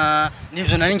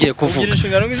 Nibyo nari ngiye kuvuga.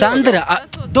 Sandra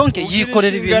donc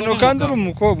yikorera ibintu kandi uri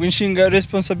umukobwa inshinga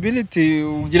responsibility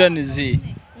ugira nizi.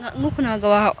 Nuko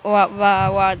nabagabo wa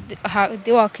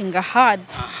working hard.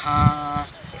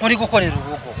 Muri gukorera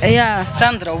urugo.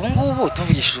 Sandra ubu ngubu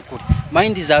tuvugishije ukuri.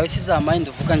 Mind zawe si za mind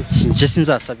uvuga nje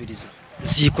sinzasabiriza.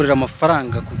 Nzikorera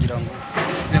amafaranga kugira ngo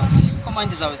ko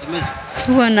mind zawe zimeze.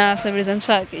 Tubona sabiriza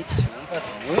nshaka iki.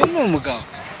 Wewe ni umugabo.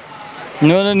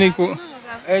 None niko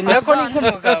nako ni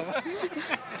umugabo.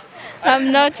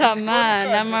 I'm not a man,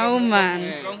 I'm a woman.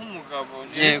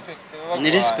 Ni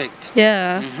respect.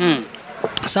 Yeah.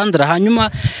 Sandra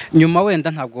hanyuma nyuma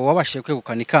wenda ntabwo wabashije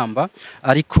kwegukana ikamba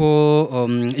ariko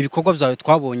ibikorwa byawe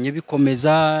twabonye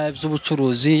bikomeza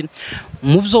by'ubucuruzi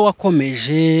mu byo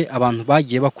wakomeje abantu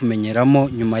bagiye bakumenyeramo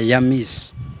nyuma ya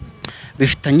Miss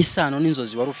bifitanye isano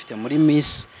n'inzozi wari ufite muri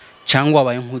Miss cyangwa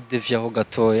wabaye nk'udevyaho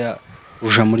gatoya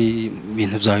uja muri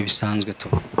bintu byawe bisanzwe tu.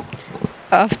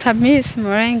 After Miss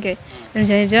Murenge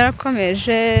ibyo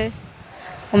byarakomeje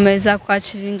umeza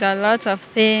kwachivinga a lot of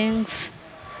things.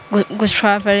 Go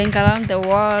traveling around the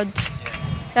world.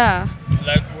 Yeah.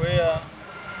 Like where?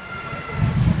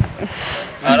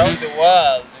 Around the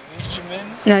world, which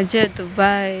means? Nagiye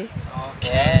Dubai.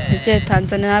 Okay. Nagiye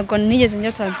Tanzania. Ntabwo nigeze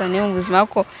njya Tanzania mu buzima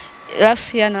ko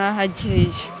Russia narahagiye.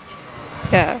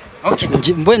 Yeah.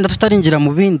 Okay, mbwenda tutarinjira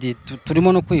mu bindi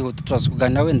turimo no kwihuta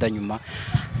turakuganira wenda nyuma.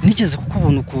 Nigeze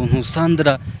kukubona ukuntu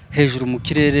Sandra hejuru mu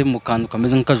kirere mu kantu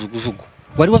kameze nk'akajugujugu.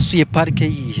 Wari wasuye parike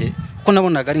yihe? Kuko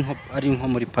nabonaga ari nko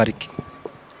muri parike.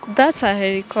 That's a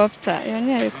helicopter. Iyo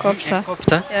ni helicopter.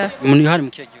 Helicopter? Yeah. Muri hari mu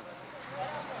kihe gihugu?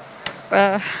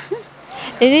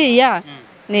 Iriya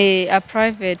ni a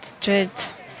private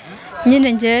jet.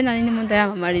 Nyine njyewe nari ndimo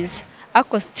ndayamamariza.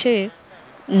 Ako still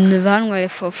banwaye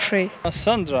for free.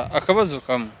 Sandra, akabazo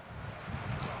kamwe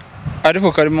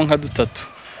ariko karimo nka dutatu.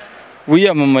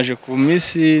 Wiyamamaje ku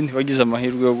minsi ntibagize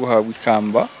amahirwe yo guhabwa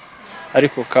ikamba,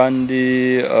 ariko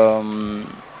kandi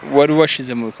wari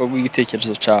washize mu bikorwa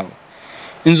igitekerezo cyawe.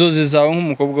 Inzozi zawe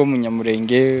nk'umukobwa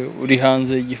w'umunyamurenge uri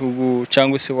hanze y'igihugu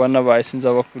cyangwa se wanabaye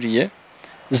sinzabakuriye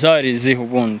zari zihe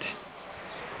ubundi?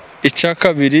 Icya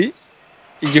kabiri,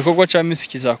 igikorwa cya Miss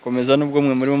kizakomeza nubwo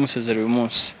mwe muri musezero uyu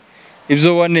munsi.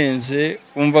 Ibyo wanenze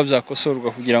wumva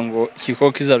byakosorwa kugira ngo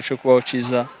igikorwa kizarushe kubaho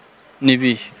cyiza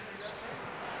nibihe?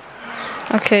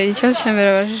 Okay, icyo cyemera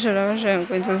abajije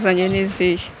ngo inzozanye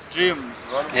n'izihe.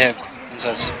 Yego,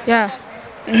 inzozi. Yeah.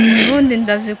 Ubundi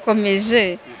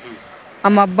ndazikomeje.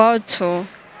 I'm about to,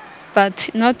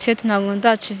 but not yet ntabwo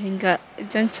ndacivinga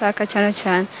ibyo nshaka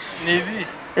cyane. Nibi?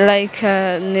 Like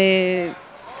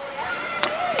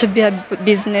to be a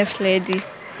business lady,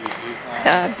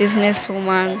 a business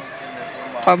woman,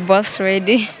 or boss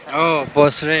lady. Oh,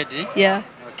 boss lady? Yeah.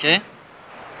 Okay.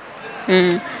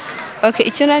 Okay,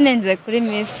 icyo nanenze kuri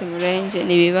Miss Murenge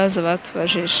ni ibibazo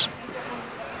batubajije.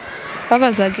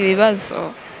 Babazaga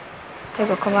ibibazo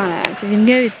yego ko bana yanjye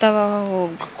bimwe bitabaho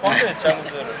ahubwo.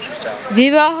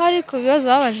 Bibaho ariko ibibazo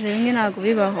babajije bimwe ntabwo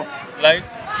bibaho. Like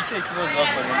iki kibazo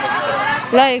bakorera?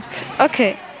 Like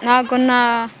okay, ntabwo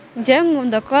njye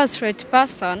nkunda kuba straight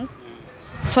person.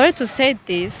 Sorry to say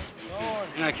this.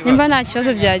 Nimba nta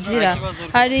kibazo byagira.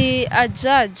 Hari a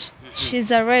judge,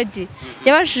 she's a lady.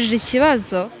 Yabajije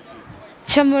ikibazo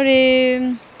cyo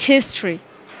muri history.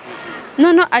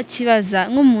 Nono akibaza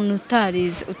nk'umuntu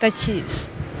utarize utakizi.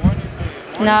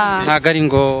 Ntago ari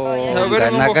ngo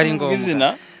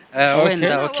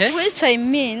wenda okay. Which I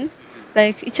mean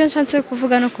like icyo nshatse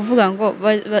kuvuga no kuvuga ngo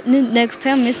next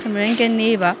time Miss Murenge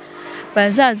niba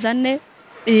bazazane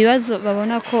ibibazo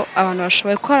babona ko abantu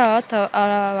bashoboye ko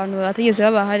abantu bategeze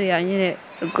babahari yanyine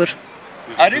gura.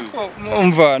 Ariko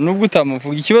umva nubwo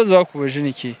utamuvuga ikibazo bakubeje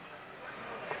niki?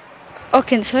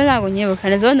 Okay, nsore ntabwo nyibuka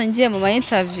neza wenda ngiye mu ma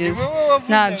interviews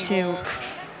nabyibuka.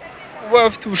 Uba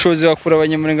afite ubushobozi wakura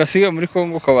abanyamurenge asiga muri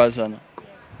Kongo ukabazana.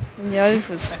 Njye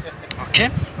wabivuze. Okay.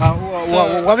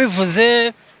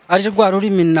 Wabivuze ari rwa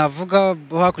rurimi navuga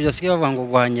hakurya asigaye bavuga ngo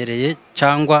rwanyereye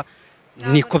cyangwa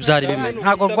niko byari bimeze.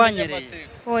 Ntago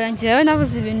rwanyereye. Oya njyewe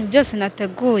navuze ibintu byose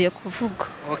nateguye kuvuga.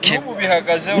 Okay. Ubu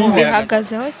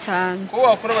bihagazeho cyane. Ko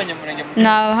wakura abanyamurenge muri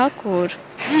Nabahakura.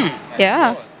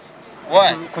 Yeah.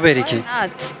 Why? Kubera iki?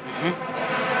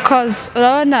 Cause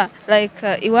urabona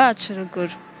like iwacu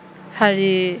ruguru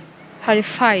hari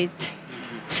fight.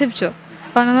 Sibyo?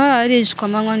 Abantu barishwa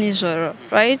amanywa nijoro,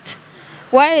 right?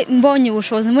 Why mbonye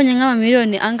ubushobozi mbonye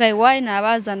nk'amamiliyoni angahe why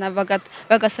nabazana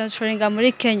bagasanturinga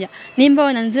muri Kenya? Nimba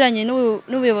wenda nziranye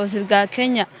n'ubuyobozi bwa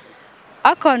Kenya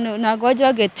akantu ntago bajya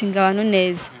bagetinga abantu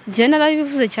neza. Njye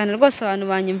narabivuze cyane rwose abantu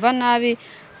banyumva nabi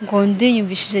ngo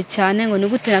ndiyumvishije cyane ngo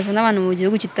nigute naza n'abantu mu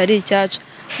gihugu kitari icyacu.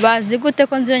 Bazi gute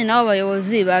ko nziranye nabo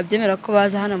bayobozi babyemera ko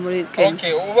baza hano muri Kenya?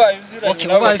 Okay,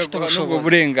 ubaye ufite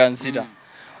uburenganzira.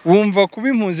 Wumva kuba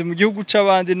impunzi mu gihugu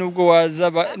c'abandi nubwo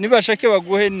waza nibashake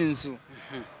baguhe n'inzu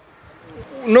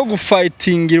no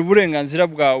gufightingira uburenganzira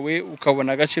bwawe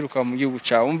ukabona agaciro ka mu gihugu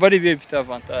cawe. Umva ari bihe bifite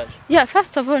avantage. Yeah,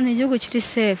 first of all ni igihugu kiri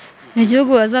safe. Ni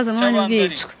igihugu bazaza mu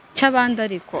bicwa cy'abandi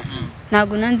ariko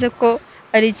ntago nanze ko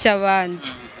ari icy'abandi.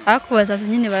 Ariko bazaza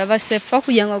nyine baba safe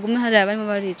kugira ngo bagume hari abarimo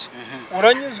barica.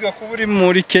 Uranyuzwa kuba uri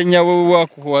muri Kenya wowe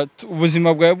wakuha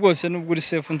ubuzima bwawe bwose nubwo uri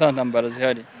safe ntantambara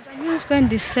zihari? Uranyuzwa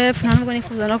ndi safe ntabwo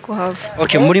nifuza no kuhava.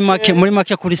 Okay, muri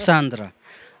make kuri Sandra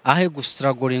ahe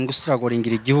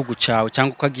gustragoringira igihugu cyawe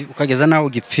cyangwa ukageza naho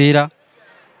gipfira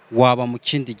waba mu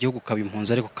kindi gihugu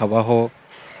kabimpunza ariko kabaho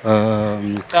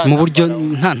mu buryo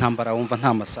nta ntambara wumva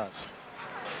nta masaza.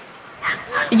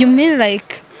 You mean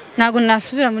like ntago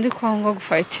nasubira muri Kongo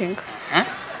gufighting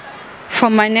for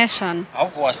my nation?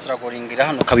 Ahubwo wastragoringira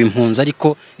hano kabimpunza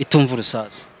ariko itumva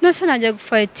urusaza. Nose najya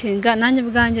gufightinga nanjye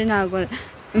bwanjye ntago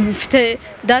mfite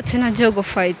date najya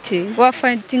gufighting. Wa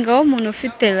fighting aho umuntu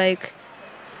ufite like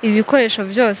ibikoresho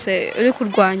byose uri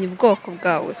kurwanya ubwoko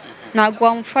bwawe. Ntago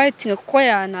wamufighting kuko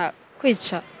yana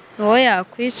kwica wowe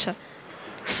yakwica.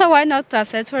 So why not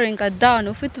settling down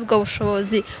ufite ubwo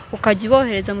bushobozi ukajya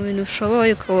bohereza mu bintu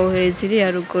ushoboye ukabohereza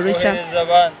iriya ruguru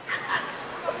cyangwa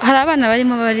hari abana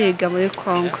barimo bariga muri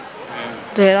Kongo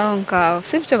duhera aho ngaho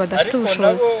sibyo badafite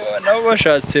ubushobozi nabo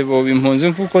bashatse bo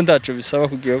impunzi kuko ndaco bisaba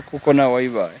kugira kuko nawe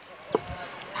wayibaye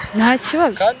nta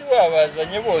kibazo kandi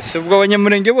wabazanye bose ubwo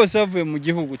abanyamurenge bose bavuye mu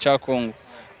gihugu cya Kongo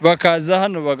bakaza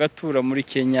hano bagatura muri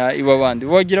Kenya iwabandi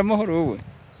wagira amahoro wowe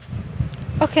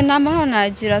Okay, nta mahoro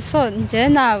nagira, so njye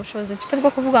nta bushobozi mfite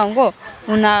bwo kuvuga ngo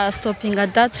una stopping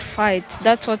at that fight,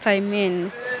 that's what I mean.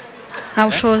 Nta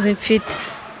bushobozi mfite,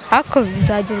 ariko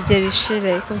bizagira igihe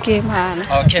bishire kubw'Imana.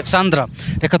 Okay, Sandra,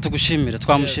 reka tugushimire,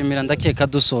 twamushimira ndakeka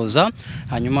dusoza,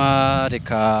 hanyuma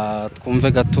reka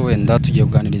twumve gato wenda tugiye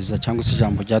kuganiriza cyangwa se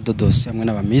ijambo rya Dodos hamwe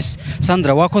n'aba Miss.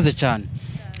 Sandra, wakoze cyane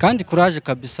kandi courage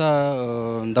kabisa,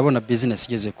 ndabona business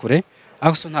igeze kure.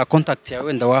 Aho so nta contact yawe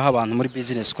wenda waha abantu muri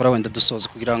business kora wenda dusoza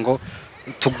kugira ngo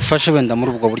tugufashe wenda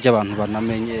muri ubwo buryo abantu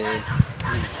banamenye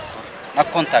na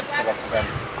contact bakugana.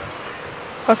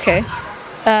 Okay.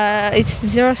 It's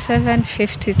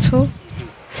 0752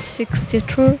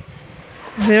 62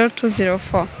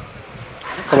 0204.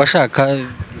 Ko bashaka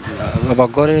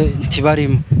abagore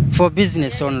ntibarimo for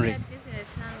business only. Business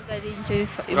ntabwo ari njye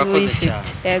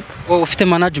ifite. Yego. Wowe ufite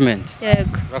management?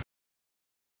 Yego.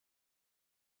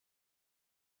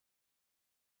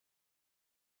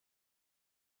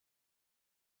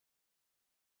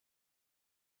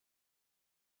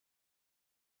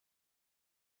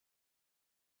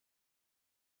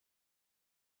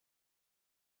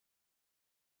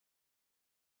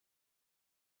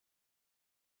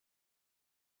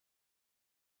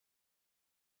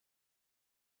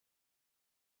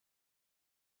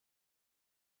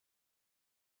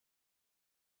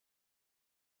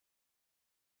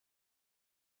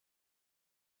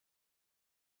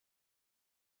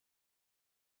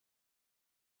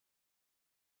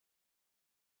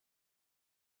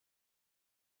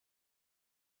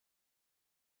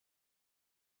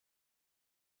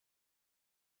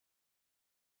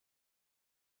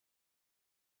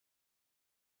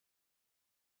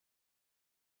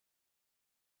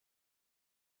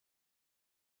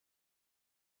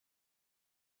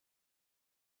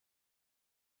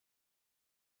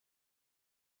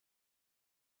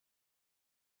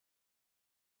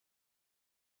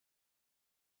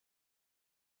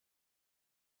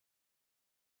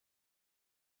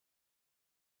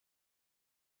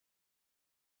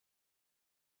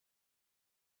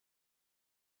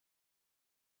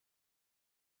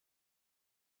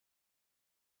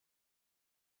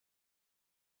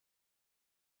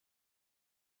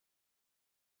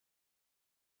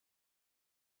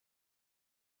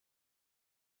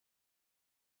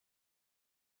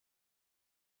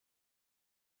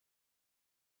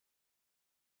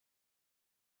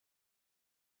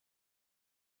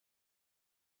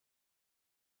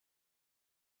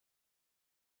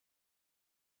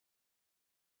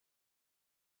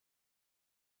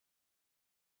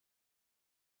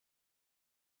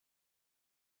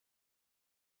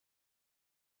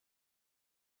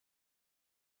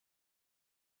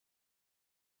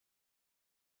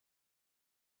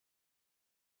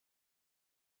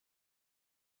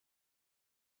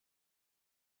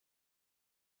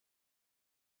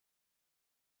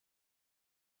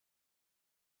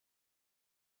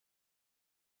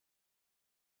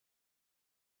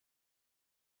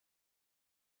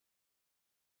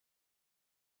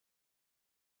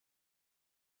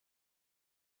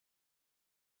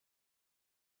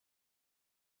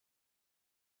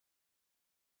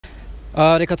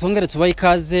 Reka twongere tubaye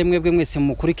ikaze mwebwe mwese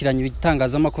mukurikiranye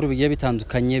ibitangazamakuru bigiye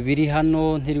bitandukanye biri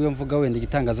hano, ntiriwe mvuga wenda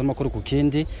igitangazamakuru ku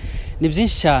kindi. Ni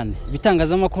byinshi cyane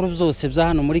ibitangazamakuru byose bya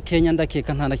hano muri Kenya,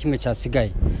 ndakeka nta na kimwe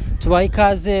cyasigaye. Tubaye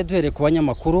ikaze duhere ku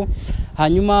banyamakuru,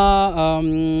 hanyuma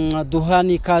duha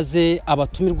n'ikaze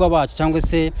abatumirwa bacu cyangwa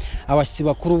se abashyitsi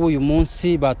bakuru b'uyu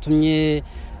munsi batumye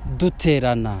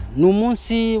duterana. Ni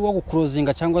umunsi wo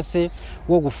guclosinga cyangwa se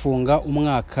wo gufunga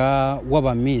umwaka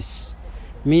w'aba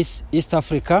Miss East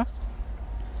Africa,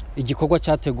 igikorwa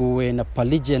cyateguwe na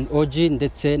Paligen OG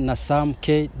ndetse na Sam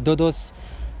K Dodos,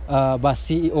 ba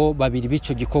CEO babiri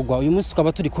bico gikorwa. Uyu munsi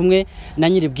twaba turi kumwe na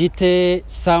nyiri bwite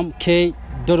Sam K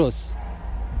Dodos.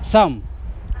 Sam,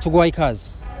 tuguha ikaze.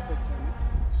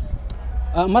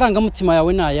 Amarangamutima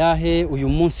yawe ni ayahe uyu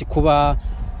munsi kuba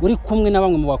uri kumwe na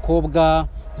bamwe mu bakobwa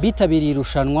bitabiriye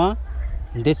irushanwa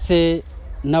ndetse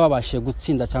n'ababashe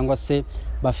gutsinda cyangwa se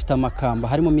bafite amakamba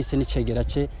harimo Miss n'icegera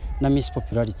cye na Miss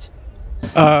Popularity?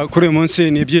 Kuri uyu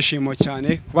munsi ni ibyishimo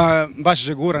cyane kuba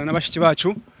mbashije guhura n'abashiki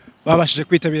bacu babashije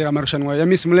kwitabira amarushanwa ya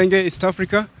Miss Mulenge East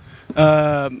Africa.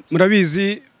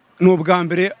 Murabizi ni ubwa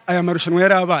mbere aya marushanwa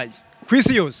yarabaye ku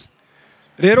isi yose,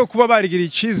 rero kuba barigiriye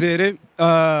icyizere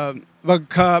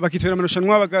bakitabira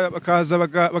amarushanwa bakaza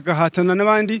bagahatana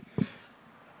n'abandi,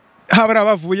 haba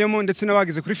abavuyemo ndetse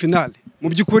n'abagize kuri finale, mu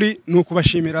by'ukuri ni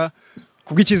ukubashimira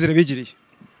kubw'icyizere bigiriye.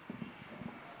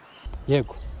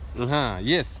 Yego,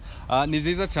 Yes. Ni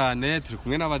vyiza cyane turi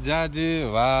kumwe n'abajaji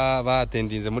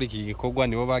batendinze muri iki gikorwa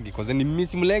nibo bagikoze ni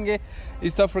Miss Mulenge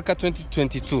East Africa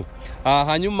 2022.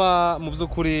 Hanyuma mu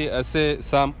by'ukuri se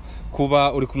Sam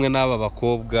kuba uri kumwe n'aba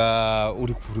bakobwa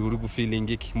uri gufeeling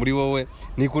iki muri wowe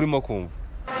ni kurimo kumva?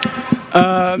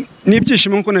 Ni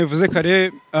ibyishimo nkuko nabivuze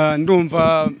kare,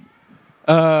 ndumva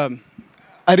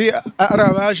ari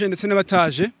abaje ndetse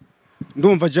n'abataje,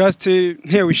 ndumva just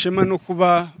ntewe ishema no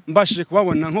kuba mbashije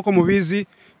kubabona. Nkuko mubizi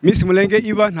Miss Mulenge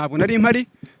iba ntabwo nari impari,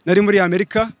 nari muri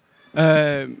Amerika,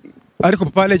 ariko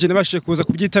Papa Legend nabashije kuza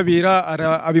kubyitabira,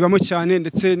 abibamo cyane,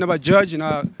 ndetse n'abajudge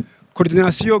na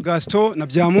coordination Gaston na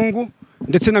Byamungu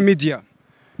ndetse na media.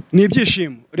 Ni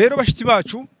ibyishimo rero bashiki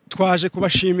bacu, twaje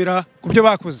kubashimira kubyo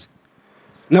bakoze.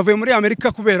 Navuye muri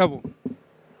Amerika kubera bo,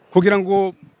 kugira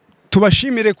ngo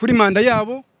tubashimire kuri manda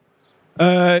yabo,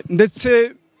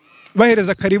 ndetse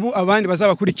bahereza karibu abandi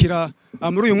bazabakurikira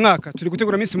muri uyu mwaka. Turi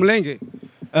gutegura Miss Mulenge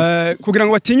kugira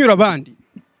ngo batinyura abandi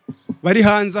bari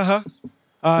hanze aha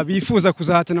bifuza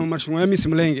kuzahatana mu marushanwa ya Miss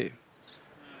Mulenge.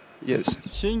 Yes.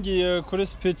 Shingiye kuri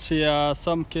speech ya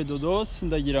SAM K Dodos,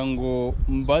 ndagira ngo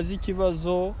mbazi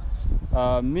ikibazo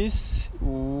Miss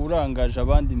urangaje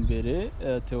abandi imbere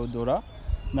Theodora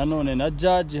nanone na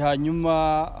judge,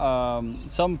 hanyuma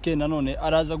SAM K nanone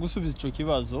araza gusubiza ico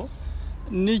kibazo.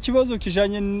 Ni ikibazo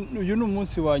kijanye uyu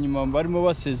n'umunsi wa nyuma barimo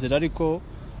basezera, ariko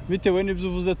bitewe n'ibyo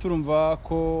uvuze turumva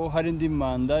ko hari indi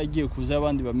manda igiye kuza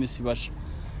abandi ba Miss basha.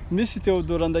 Miss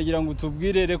Theodora, ndagira ngo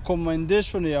tubwire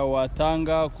recommendation ya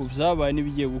watanga ku byabaye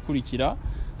n'ibigiye gukurikira.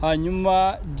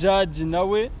 Hanyuma judge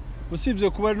nawe usibye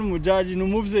kuba ari n'umujaji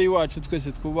n'umuvyeyi wacu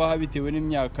twese twubaha bitewe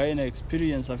n'imyaka ye na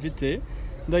experience afite,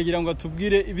 ndagira ngo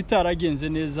atubwire ibitaragenze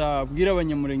neza, abwire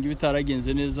abanyamurenge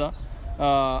ibitaragenze neza,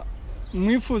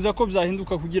 mwifuza ko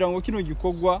byahinduka kugira ngo kino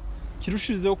gikorwa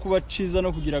kirushizeho kuba ciza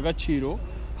no kugira agaciro.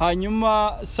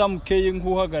 Hanyuma SAM K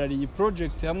nk'uhagarariye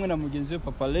project hamwe na mugenzi we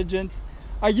Papa Legend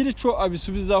agira ico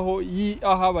abisubizaho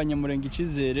aha abanyamurenge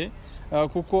icizere,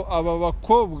 kuko aba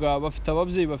bakobwa bafite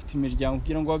abavyeyi bafite imiryango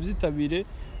kugira ngo babyitabire,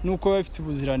 nuko bafite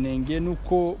ubuziranenge,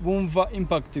 nuko bumva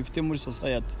impact ifite muri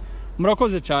society.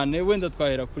 Murakoze cyane, wenda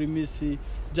twahera kuri Miss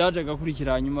judge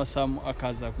agakurikira, hanyuma Sam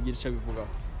akaza kugira ico bivugaho.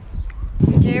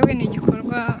 Njyewe ni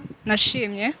igikorwa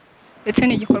nashimye ndetse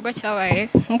ni igikorwa cyabaye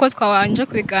nkuko twabanje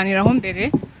kubiganiraho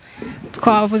mbere.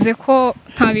 Twavuze ko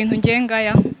nta bintu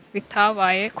ngengaya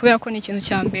bitabaye kubera ko ni ikintu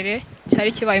cya mbere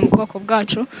cyari kibaye mu bwoko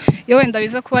bwacu. Iyo wenda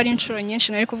biza kuba ari inshuro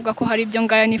nyinshi nari kuvuga ko hari ibyo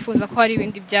ngaya nifuza ko hari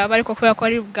ibindi byaba, ariko kubera ko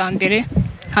ari ubwa mbere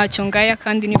ntacyo ngaya,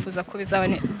 kandi nifuza ko bizaba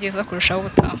byiza kurushaho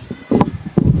ubutaha.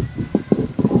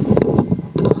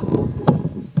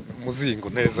 Muzingo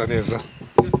neza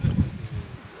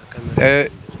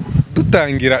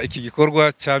dutangira iki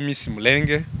gikorwa cya Miss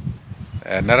Mulenge,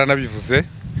 naranabivuze,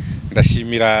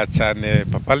 ndashimira cyane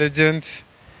Papa Legend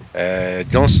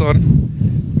Johnson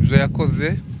ibyo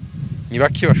yakoze. Ni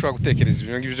baki bashobora gutekereza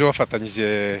ibyo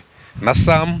bafatanyije na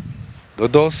SAM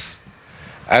Dodos,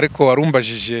 ariko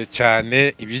warumbajije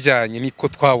cyane ibijyanye n'iko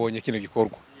twabonye kino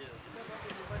gikorwa.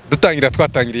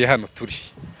 Twatangiriye hano turi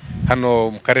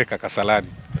hano mu karere ka Kasarani.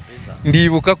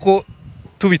 Ndibuka ko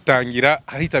tubitangira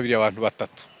ahitabiriye abantu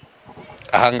batatu.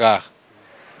 Ahangaha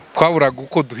twaburaga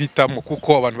uko duhitamo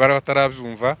kuko abantu bari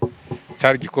batarabyumva,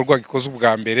 cyari gikorwa gikoze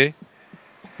ubwa mbere,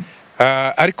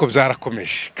 ariko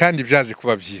byarakomeje kandi byaje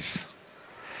kuba byiza.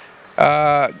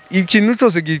 Ikintu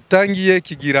cyose gitangiye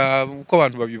kigira uko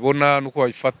abantu babibona nuko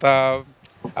babifata,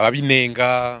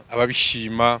 ababinenga,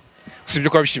 ababishima. Usibye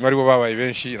ko ababishima aribo babaye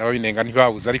benshi, ababinenga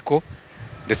ntibabuze, ariko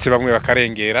ndetse bamwe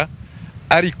bakarengera,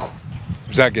 ariko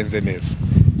byagenze neza.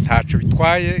 Ntaco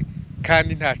bitwaye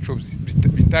kandi ntaco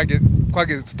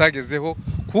tutagezeho,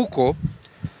 kuko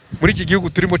muri iki gihugu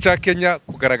turimo cya Kenya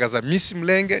kugaragaza Miss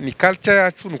Mulenge ni culture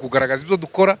yacu, no kugaragaza ibyo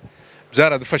dukora,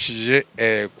 byaradufashije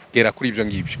kugera kuri ibyo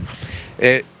ngibyo.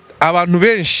 Abantu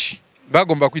benshi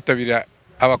bagomba kwitabira,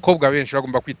 abakobwa benshi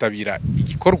bagomba kwitabira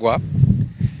igikorwa,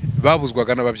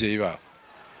 babuzwaga n'ababyeyi babo.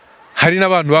 Hari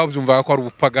n'abantu babyumvaga ko ari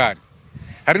ubupagani.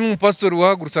 Hari n'umupastori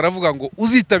wahagurutse aravuga ngo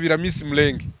uzitabira Miss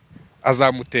Mulenge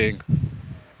azamutenga.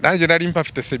 Nanjye nari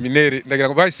mpafite seminaire, ndagira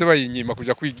ngo bahise bayinyima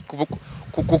kujya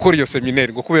gukora iyo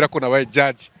seminaire ngo kubera ko nabaye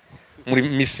judge muri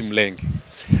Miss Mulenge.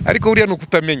 Ariko buriya no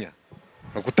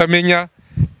kutamenya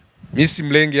Miss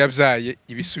Mulenge yabyaye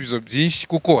ibisubizo byinshi,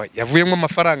 kuko yavuyemo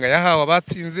amafaranga yahawe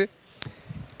abatsinze,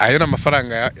 ayo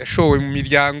n'amafaranga yashowe mu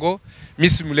miryango.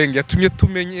 Miss Mulenge yatumye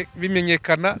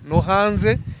bimenyekana no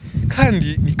hanze,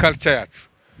 kandi ni culture yacu.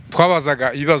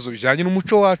 Twabazaga ibibazo bijyanye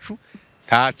n'umuco wacu,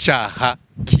 nta cyaha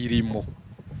kirimo,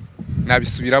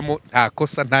 nabisubiramo, nta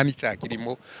kosa nta n'icyaha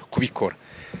kirimo kubikora.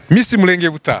 Miss Mulenge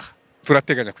gutaha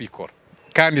turateganya kwikora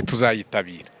kandi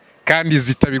tuzayitabira. kandi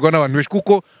zitabirwa n'abantu benshi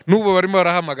kuko n'ubu barimo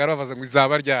barahamagara bavuga ngo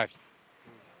izaba ryari,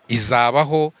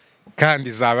 izabaho kandi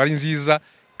izaba ari nziza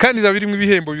kandi izaba irimo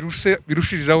ibihembo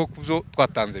birushirizaho ku byo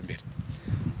twatanze mbere.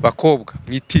 Bakobwa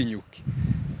mwitinyuke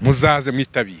muzaze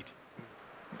mwitabire,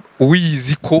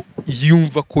 uwiyizi ko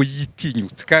yumva ko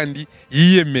yitinyutse kandi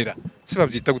yiyemera, se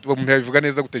babyita gutuma umuntu yabivuga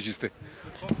neza gute Juste,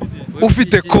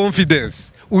 ufite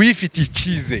confidence, uyifitiye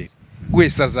icyizere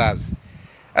wese azaze.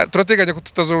 Turateganya ko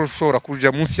tutazoshobora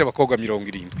kuja munsi y'abakobwa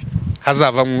 70,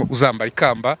 hazavamwe uzambara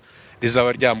ikamba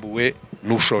rizaba ryambuwe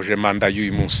n'ushoje manda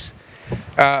y'uyu munsi.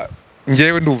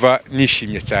 Ngewe ndumva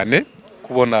nishimye cyane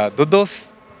kubona Dodos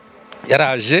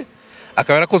yaraje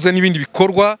akaba yarakoze n'ibindi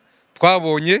bikorwa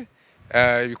twabonye,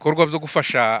 ibikorwa byo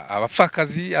gufasha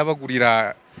abapfakazi,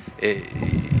 abagurira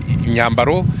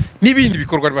imyambaro n'ibindi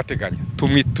bikorwa bateganya.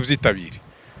 Tubyitabire.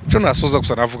 Cyo nasoza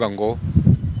gusa navuga ngo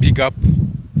big up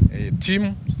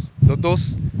team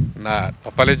Dodos na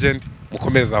Papa Legend,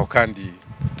 mukomeza aho kandi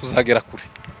tuzagera kure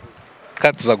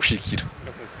kandi tuzagushikira.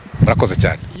 Murakoze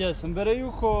cyane. Yes, mbere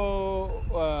yuko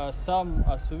Sam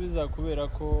asubiza kubera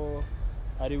ko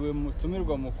ariwe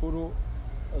mutumirwa mukuru,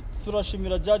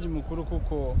 turashimira judge mukuru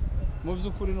kuko mu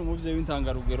by'ukuri n'umubyeyi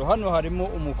w'intangarugero. Hano harimo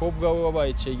umukobwa we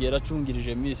wabaye cegera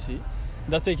acungirije Miss,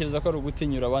 ndatekereza ko ari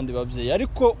ugutinyura abandi babyeyi,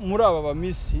 ariko muri aba ba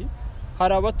Miss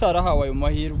hari abatarahawe ayo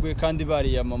mahirwe kandi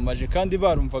bariyamamaje kandi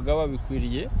barumvaga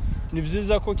babikwiriye. Ni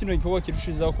byiza ko kino gikorwa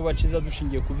kirushizaho kuba ciza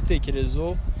dushingiye ku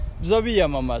bitekerezo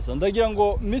by'abiyamamaza. Ndagira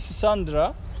ngo Miss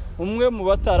Sandra, umwe mu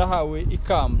batarahawe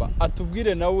ikamba,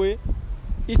 atubwire nawe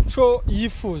ico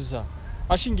yifuza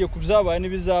ashingiye ku byabaye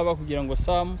n'ibizaba kugira ngo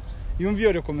Sam yumve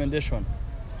iyo recommendation.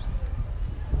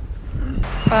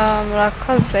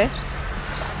 Murakoze.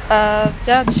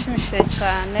 Byaradushimishije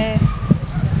cyane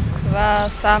kuba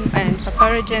Sam and Papa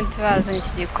Legend bazanye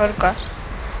iki gikorwa,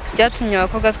 byatumye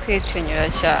abakobwa twitinyura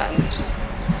cyane.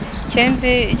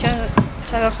 Ikindi icyo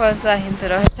nshaka ko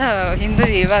bazahindura,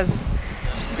 bahindura ibibazo,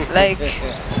 like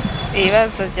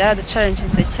ibibazo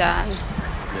byaraduchallenginze cyane.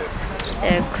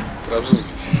 Yego,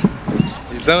 turabyumvise.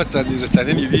 Ibyabacangiza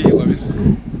cyane ni ibihe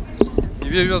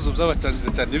ibihe bibazo byabacangiza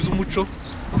cyane iby'umuco?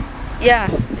 Yeah,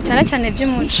 cyane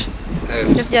iby'umuco.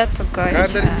 Ibyo byatugoye cyane.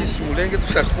 Kandi ari Miss Mulenge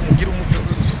dushaka ko mugira umuco,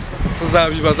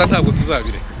 tuzabibaza ntabwo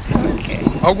tuzabire.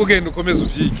 Ahubwo genda ukomeze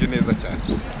ubyige neza cyane.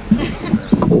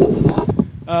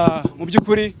 Mu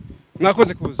by'ukuri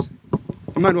mwakoze kuza,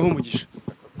 Imana ibahe umugisha.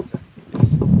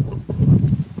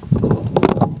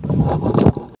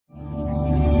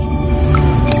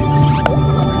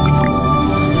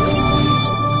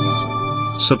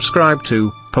 Subscribe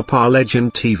to Papa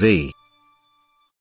Legend TV.